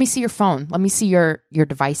 let me see your phone. Let me see your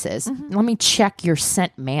devices. Let me check your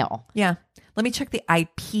sent mail. Yeah. Let me check the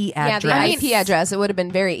IP address. Yeah, the IP address. It would have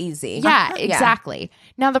been very easy. Yeah, exactly.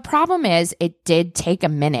 Now, the problem is it did take a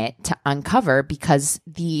minute to uncover because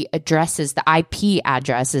the addresses, the IP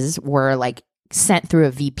addresses were like sent through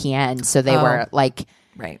a VPN. So they were like,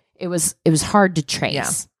 right. it was hard to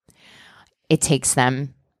trace. It takes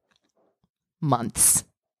them months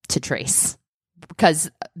to trace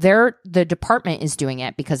because the department is doing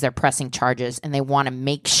it because they're pressing charges and they want to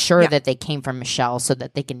make sure that they came from Michelle so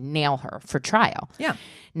that they can nail her for trial. Yeah.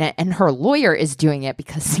 And her lawyer is doing it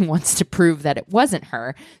because he wants to prove that it wasn't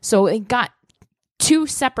her. So it got two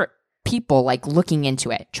separate people like looking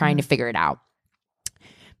into it, trying to figure it out.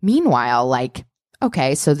 Meanwhile, like,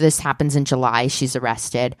 okay, so this happens in July. She's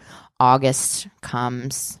arrested. August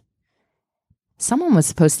comes. Someone was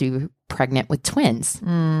supposed to be pregnant with twins.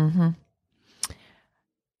 Mm-hmm.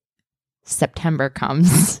 September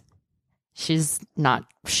comes. She's not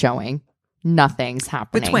showing. Nothing's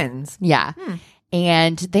happening. With twins. Yeah.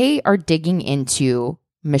 And they are digging into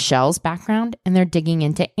Michelle's background and they're digging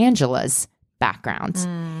into Angela's background.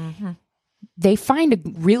 They find a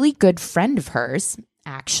really good friend of hers,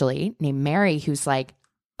 actually, named Mary, who's like,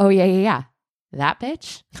 oh, yeah. That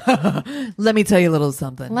bitch? Let me tell you a little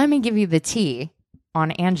something. Let me give you the tea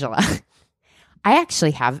on Angela. I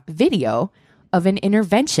actually have video of an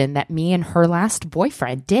intervention that me and her last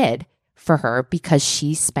boyfriend did for her because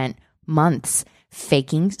she spent months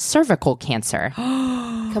faking cervical cancer.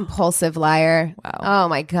 Compulsive liar. Wow. Oh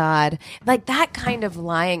my God. Like that kind of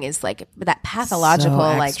lying is like that pathological,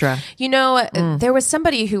 So like, extra. you know, there was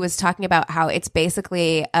somebody who was talking about how it's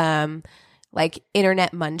basically, like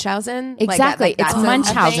internet Munchausen. Exactly. Like that's it's a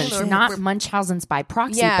Munchausen's, thing not Munchausen's by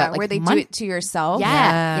proxy, yeah, but like where they do it to yourself.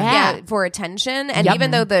 Yeah. For attention. And Yep.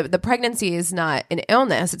 even though the pregnancy is not an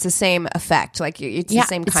illness, it's the same effect. Like it's the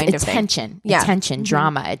same kind of thing. attention. Yeah. Attention,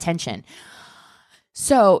 drama, attention.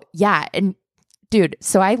 So, yeah. And dude,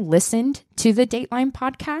 so I listened to the Dateline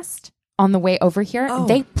podcast on the way over here. And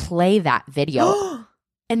they play that video.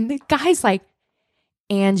 And the guy's like,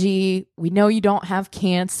 Angie, we know you don't have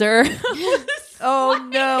cancer. Oh,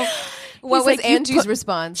 no. What He's was like, "You Angie's put-"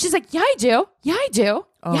 response? She's like, yeah, I do. Yeah, I do.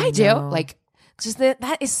 Oh, yeah, I do. no. Like, Just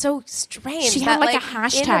that is so strange. she that, had like a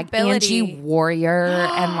hashtag inability- Angie Warrior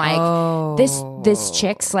and like this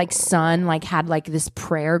chick's like son like had like this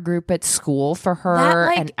prayer group at school for her That,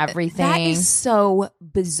 like, and everything. That is so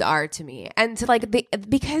bizarre to me. And to like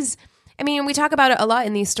because I mean we talk about it a lot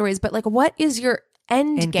in these stories, but like what is your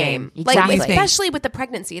end game? Exactly. Like especially with the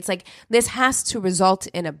pregnancy, it's like this has to result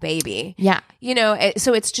in a baby. Yeah. You know,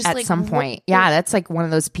 so it's just At like some point. Yeah, that's like one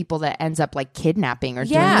of those people that ends up like kidnapping or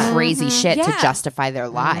doing crazy shit to Yeah. justify their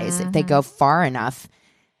lies if they go far enough.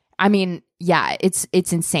 I mean, yeah, it's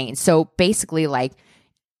insane. So basically like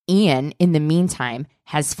Ian in the meantime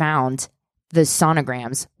has found the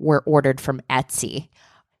sonograms were ordered from Etsy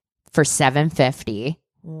for $7.50.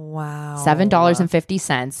 Wow.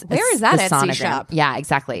 $7.50. Where is that the Etsy sonogram. shop? Yeah,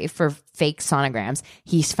 exactly. For fake sonograms.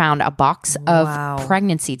 He's found a box of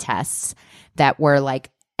pregnancy tests that were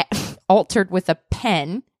like altered with a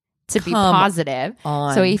pen to be positive.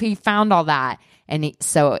 So he found all that. And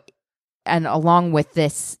and along with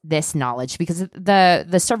this knowledge, because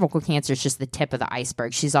the cervical cancer is just the tip of the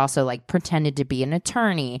iceberg. She's also like pretended to be an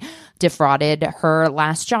attorney, defrauded her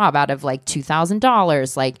last job out of like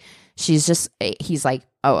 $2,000. Like he's like,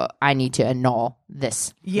 oh, I need to annul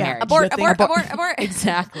this marriage. Abort.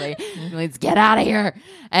 Exactly. Let's get out of here.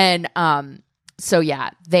 And so yeah,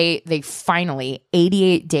 they finally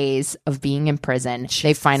 88 days of being in prison.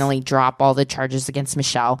 They finally drop all the charges against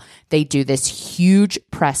Michelle. They do this huge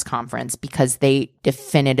press conference because they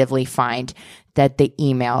definitively find that the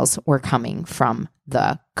emails were coming from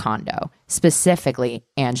the condo, specifically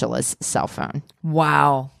Angela's cell phone.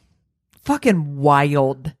 Wow. Fucking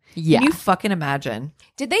wild. Yeah. Can you fucking imagine?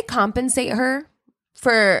 Did they compensate her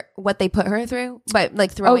for what they put her through? But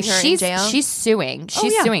like throwing her in jail? She's suing.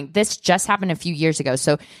 She's suing. This just happened a few years ago.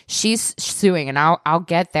 So she's suing, and I'll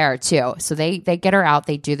get there too. So they get her out.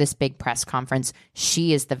 They do this big press conference.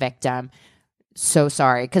 She is the victim. So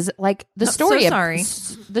sorry, because like the story, sorry.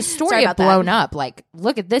 The story Sorry had about that. blown up. Like,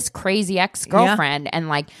 look at this crazy ex-girlfriend, and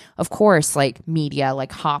like, of course, like media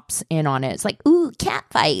like hops in on it. It's like, ooh, cat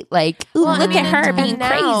fight. Like, ooh, look at her being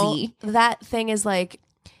now crazy. That thing is like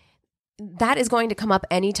that is going to come up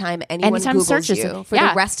anytime anyone Googles searches you for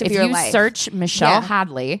the rest of your life. If you search Michelle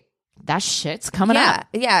Hadley, that shit's coming up.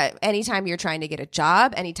 Yeah. Anytime you're trying to get a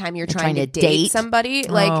job, anytime you're trying to date somebody,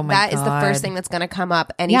 like that is the first thing that's going to come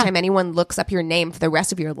up anytime anyone looks up your name for the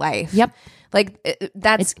rest of your life. Yep. Like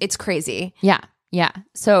it's crazy. Yeah. Yeah.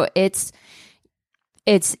 So it's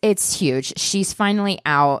huge. She's finally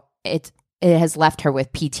out. It has left her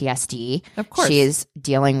with PTSD. Of course. She is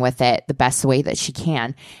dealing with it the best way that she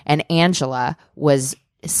can. And Angela was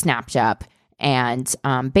snapped up and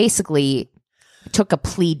basically took a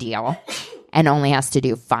plea deal and only has to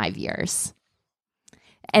do 5 years.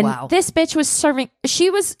 And this bitch was she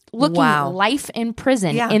was looking life in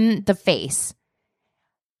prison in the face.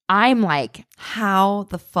 I'm like, how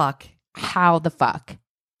the fuck?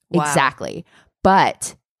 Exactly.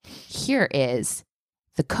 But here is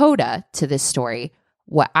the coda to this story.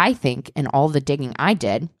 What I think, and all the digging I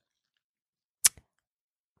did,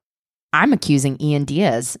 I'm accusing Ian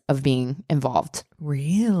Diaz of being involved.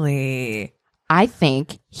 Really? I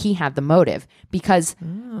think he had the motive because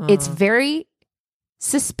it's very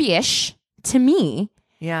suspicious to me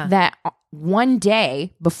that one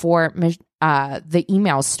day before the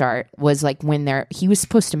emails start was like when he was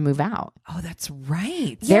supposed to move out. Oh, that's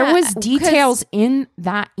right. There was details in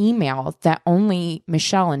that email that only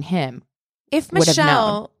Michelle and him if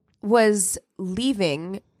Michelle was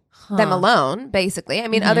leaving them alone, basically. I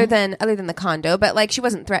mean, other than the condo, but like she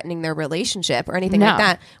wasn't threatening their relationship or anything like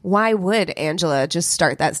that. Why would Angela just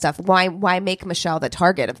start that stuff? Why make Michelle the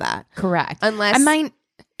target of that? Correct. Unless I mean,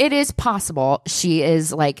 it is possible she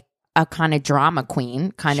is like a kind of drama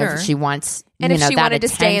queen, of. She wants, and if she that wanted to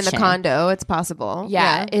stay in the attention. condo, it's possible.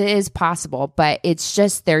 Yeah, it is possible, but it's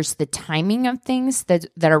just there's the timing of things that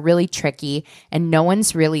are really tricky, and no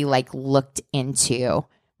one's really like looked into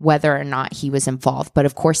whether or not he was involved. But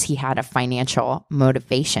of course, he had a financial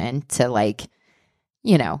motivation to like,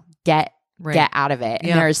 get out of it.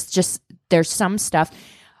 And there's some stuff.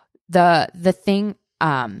 The thing,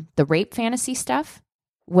 the rape fantasy stuff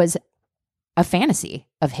was a fantasy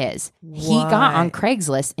of his. He got on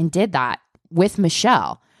Craigslist and did that with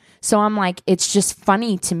Michelle. So I'm like, it's just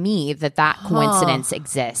funny to me that coincidence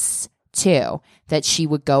exists too, that she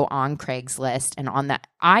would go on Craigslist and on that.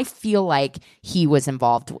 I feel like he was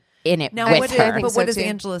involved in it with her. But what is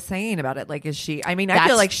Angela saying about it? Like, is she, I mean, I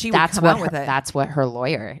feel like she would come out with it. That's what her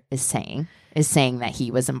lawyer is saying that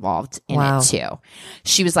he was involved in it too.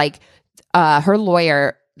 She was like, her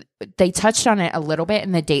lawyer, they touched on it a little bit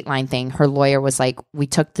in the Dateline thing. Her lawyer was like, we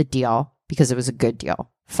took the deal because it was a good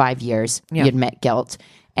deal. 5 years, you admit guilt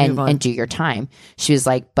and do your time. She was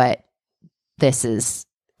like, but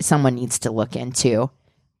someone needs to look into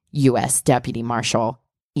U.S. Deputy Marshal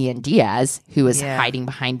Ian Diaz, who is hiding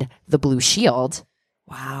behind the Blue Shield.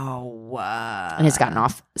 Wow. And has gotten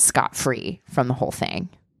off scot-free from the whole thing.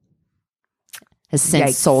 Has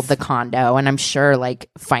since sold the condo, and I'm sure like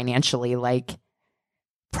financially like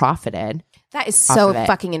profited. That is so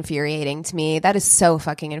fucking infuriating to me. That is so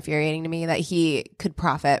fucking infuriating to me that he could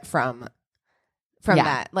profit from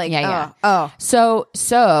that. Like,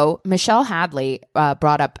 So Michelle Hadley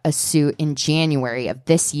brought up a suit in January of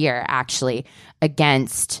this year, actually,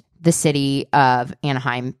 against the city of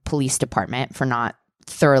Anaheim Police Department for not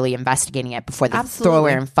thoroughly investigating it before they throw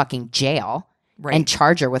her in fucking jail and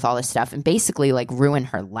charge her with all this stuff and basically like ruin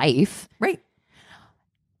her life. Right.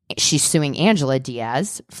 She's suing Angela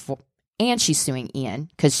Diaz and she's suing Ian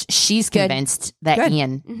because she's convinced that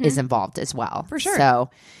Ian is involved as well. For sure. So,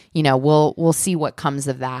 we'll see what comes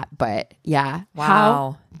of that. But yeah,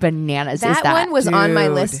 how bananas is that? That one was on my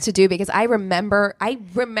list to do because I remember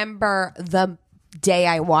the day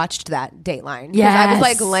I watched that Dateline. Yes. I was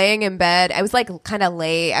like laying in bed. I was like kind of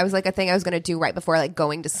late. I was like a thing I was going to do right before like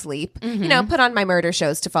going to sleep. Put on my murder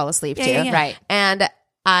shows to fall asleep too. Yeah. Right. And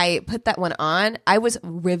I put that one on. I was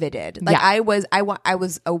riveted. Like I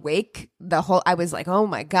was awake the whole. I was like, oh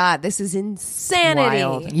my god, this is insanity.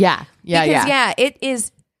 Wild. Yeah. It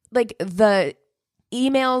is like the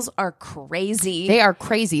emails are crazy. They are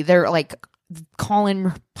crazy. They're like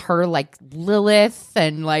calling her like Lilith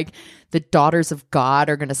and like the daughters of God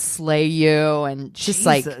are gonna slay you and just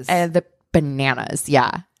like the bananas.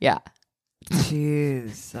 Yeah.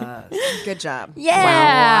 Jesus. Good job.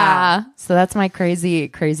 Yeah. Wow. So that's my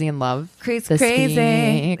crazy in love.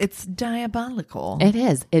 Crazy. It's diabolical. It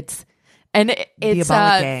is. It's the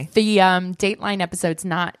Dateline episode's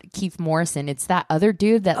not Keith Morrison. It's that other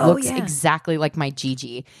dude that looks exactly like my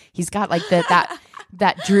Gigi. He's got like that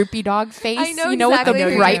that droopy dog face. I know you know, exactly with who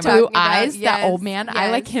the you're bright talking blue about. eyes. Yes, That old man. I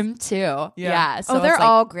like yes. him too. Yeah. So Oh, they're it's like,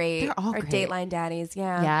 all great. They're all Or great. Dateline daddies.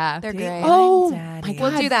 Yeah. Yeah. They're great. Oh Daddy. my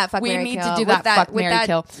We'll God. do that. Fuck, we Mary, need kill. to do With that. Fuck, with Mary, that,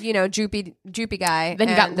 kill. You know, droopy guy. Then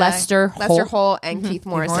you got and, Lester Lester Holt. Holt and Keith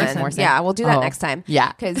Morrison. Morrison. Yeah, we'll do that Oh, next time.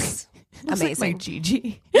 yeah. because Looks amazing. like my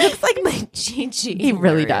Gigi. Looks like my Gigi. He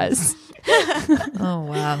really does. Oh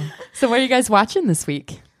wow. So what are you guys watching this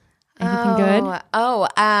week? Anything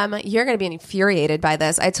good? You're going to be infuriated by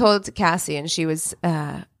this. I told Cassie, and she was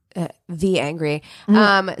angry.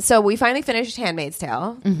 So we finally finished Handmaid's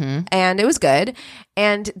Tale, and it was good.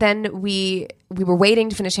 And then we were waiting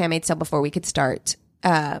to finish Handmaid's Tale before we could start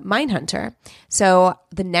Mindhunter. So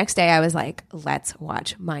the next day I was like, let's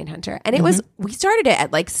watch Mindhunter. And it was, we started it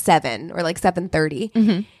at like 7 or like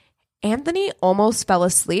 7:30. Anthony almost fell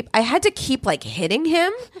asleep. I had to keep like hitting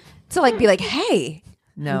him to like be like, hey,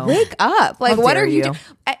 No. wake up. Like, How what dare are you you. doing?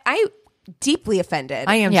 I deeply offended.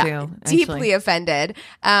 I am Yeah. too. actually. Deeply offended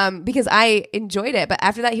because I enjoyed it. But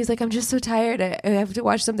after that, he was like, I'm just so tired. I have to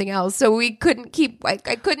watch something else. So we couldn't keep, like,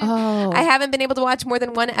 I couldn't, I haven't been able to watch more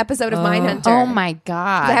than one episode of Mindhunter. Oh my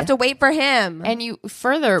God. I have to wait for him. And you,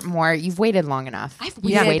 furthermore, you've waited long enough. I've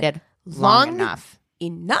You've waited long long enough.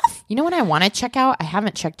 Enough. You know what I want to check out? I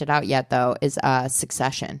haven't checked it out yet, though, is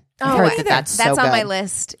Succession. I've heard that that's so on good. my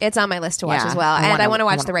list. It's on my list to watch Yeah, as well. I And I wanna- want to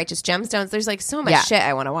watch I wanna- The Righteous Gemstones. There's like so much Yeah. shit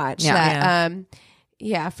I want to watch. Yeah. That,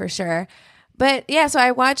 yeah, for sure. But yeah, so I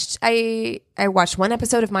watched one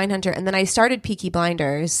episode of Mindhunter, and then I started Peaky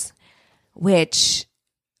Blinders, which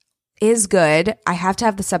is good. I have to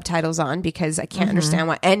have the subtitles on because I can't understand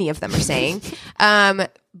what any of them are saying.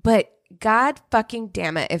 But God fucking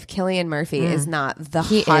damn it if Cillian Murphy is not the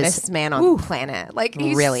He hottest is, man on the planet. Like,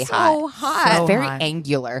 he's really so hot. He's very hot.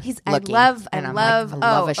 angular. I looking. love And I'm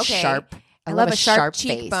a okay. sharp. I I love love a a sharp face.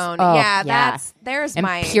 cheekbone. Oh, yeah, there's And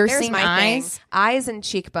my piercing there's my eyes. thing. Eyes and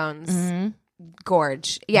cheekbones.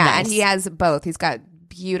 Gorge. Yeah, Nice. and he has both. He's got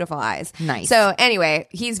beautiful eyes. Nice. So anyway,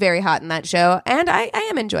 he's very hot in that show, and I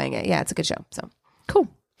am enjoying it. Yeah, it's a good show. So Cool.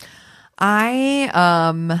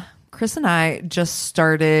 Chris and I just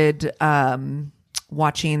started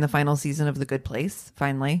watching the final season of The Good Place.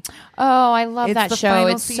 Finally, Oh, I love that the show. final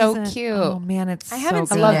It's so season. cute. Oh man, it's I haven't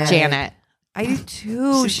so I seen love it. Janet. I do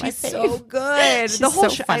too. She's my She's so fave. good. She's the whole so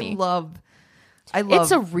show. funny. I love.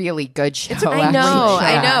 It's a really good show. I know,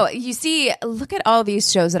 actually. I know. You see, look at all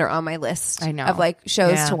these shows that are on my list. I know. of like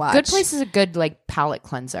shows Yeah. to watch. Good Place is a good like palate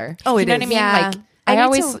cleanser. Oh, you it know is. what I mean? Yeah. Like I I need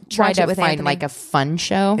always to try watch it to with find Anthony. like a fun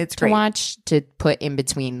show It's to great. watch to put in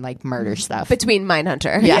between like murder stuff. between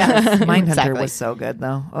Mindhunter. Yeah. Mindhunter Exactly. was so good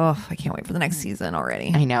though. Oh, I can't wait for the next season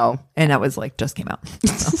already. I know. And that was like just came out.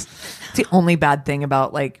 So, it's the only bad thing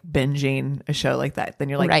about like binging a show like that. Then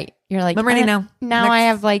you're like, Right. You're like, I'm ready now. Now Next. I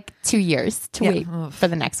have like 2 years to Yeah. wait Ugh. for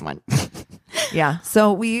the next one. Yeah.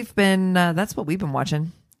 So we've been, that's what we've been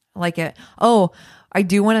watching. I like it. Oh, I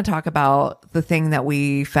do want to talk about the thing that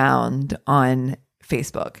we found on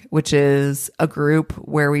Facebook, which is a group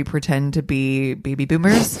where we pretend to be baby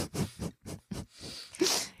boomers.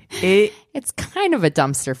 It It's kind of a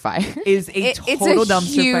dumpster fire. is a It's total a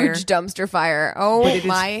dumpster huge fire. dumpster fire. Oh But it is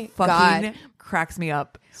my fucking god! cracks me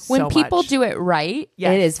up When so people much. do it right,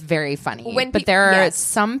 Yes. it is very funny. When but pe- there are yes.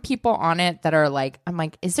 some people on it that are like, I'm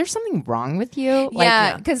like, is there something wrong with you? Like,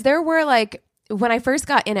 Yeah, because there were like when I first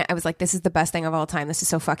got in it, I was like, "This is the best thing of all time. This is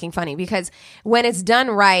so fucking funny." Because when it's done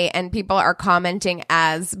right and people are commenting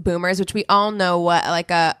as boomers, which we all know what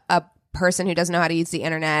like a person who doesn't know how to use the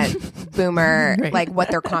internet, boomer, like what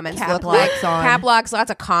their comments look like. locks on. Cap locks, lots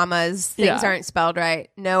of commas, things Yeah. aren't spelled right,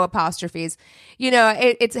 no apostrophes. You know,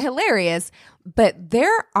 it's hilarious. But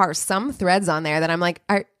there are some threads on there that I'm like,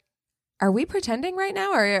 are we pretending right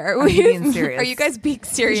now, or are we you being serious? Are you guys being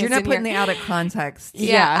serious? You're not in putting here? the out of context.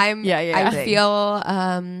 Yeah, Yeah. I feel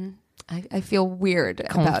I feel weird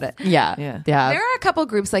about it. Yeah. Yeah. There are a couple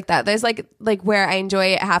groups like that. There's like where I enjoy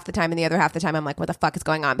it half the time and the other half the time I'm like, what the fuck is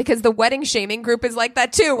going on? Because the wedding shaming group is like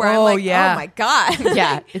that too, where I'm Oh, like, yeah. oh my god.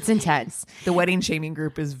 Yeah, it's intense. The wedding shaming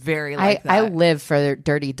group is very like I that. live for their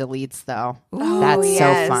dirty deletes though. Oh, That's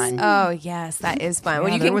yes. so fun. Oh yes, that is fun. when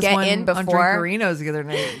Yeah, you there can was get one in on before. Drinkerinos the other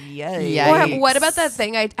night. Yay. Yeah. Or what about that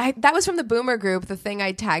thing I that was from the boomer group, the thing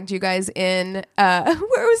I tagged you guys in where it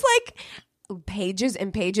was like pages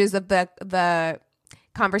and pages of the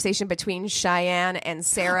conversation between Cheyenne and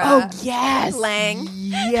Sarah yes. Lang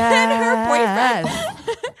Yes. and her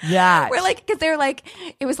boyfriend. Yeah. We're like, because they're like,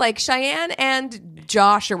 it was like Cheyenne and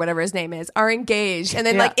Josh or whatever his name is are engaged, and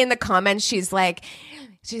then Yeah. like in the comments she's like,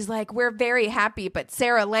 she's like, we're very happy, but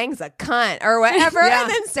Sarah Lang's a cunt or whatever. And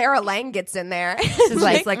then Sarah Lang gets in there. She's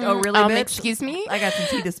like, oh, really, bitch? Excuse me? I got some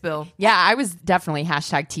tea to spill. Yeah, I was definitely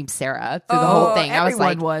hashtag Team Sarah through the whole thing. I was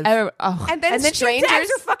like, was. And then strangers,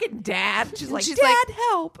 strangers, her fucking dad. She's like, she's Dad, like,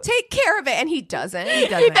 help. take care of it. And he doesn't.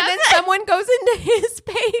 doesn't. And then someone goes into his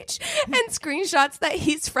page and screenshots that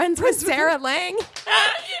he's friends with Sarah Lang.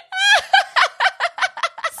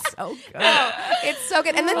 So good. It's so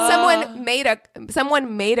good. And then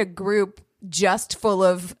someone made a group just full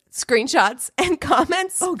of screenshots and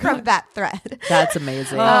comments from that thread. that's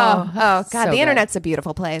amazing. Oh God, So the good. internet's a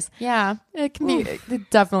beautiful place. Yeah, it can be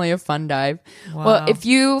definitely a fun dive. Well, if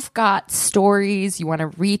you've got stories, you want to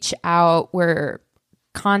reach out, we're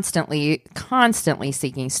constantly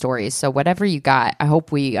seeking stories. So whatever you got, I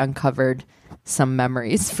hope we uncovered some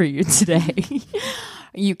memories for you today.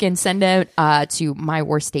 You can send it to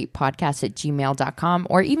myworstdatepodcast@gmail.com,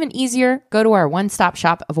 or even easier, go to our one-stop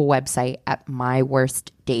shop of a website at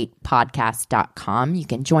myworstdatepodcast.com. You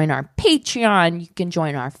can join our Patreon. You can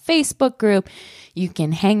join our Facebook group. You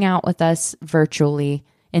can hang out with us virtually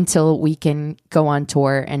until we can go on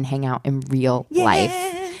tour and hang out in real life.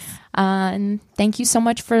 And thank you so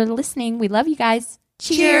much for listening. We love you guys.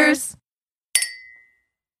 Cheers.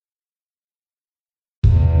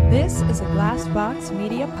 This is a Glassbox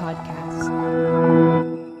Media podcast.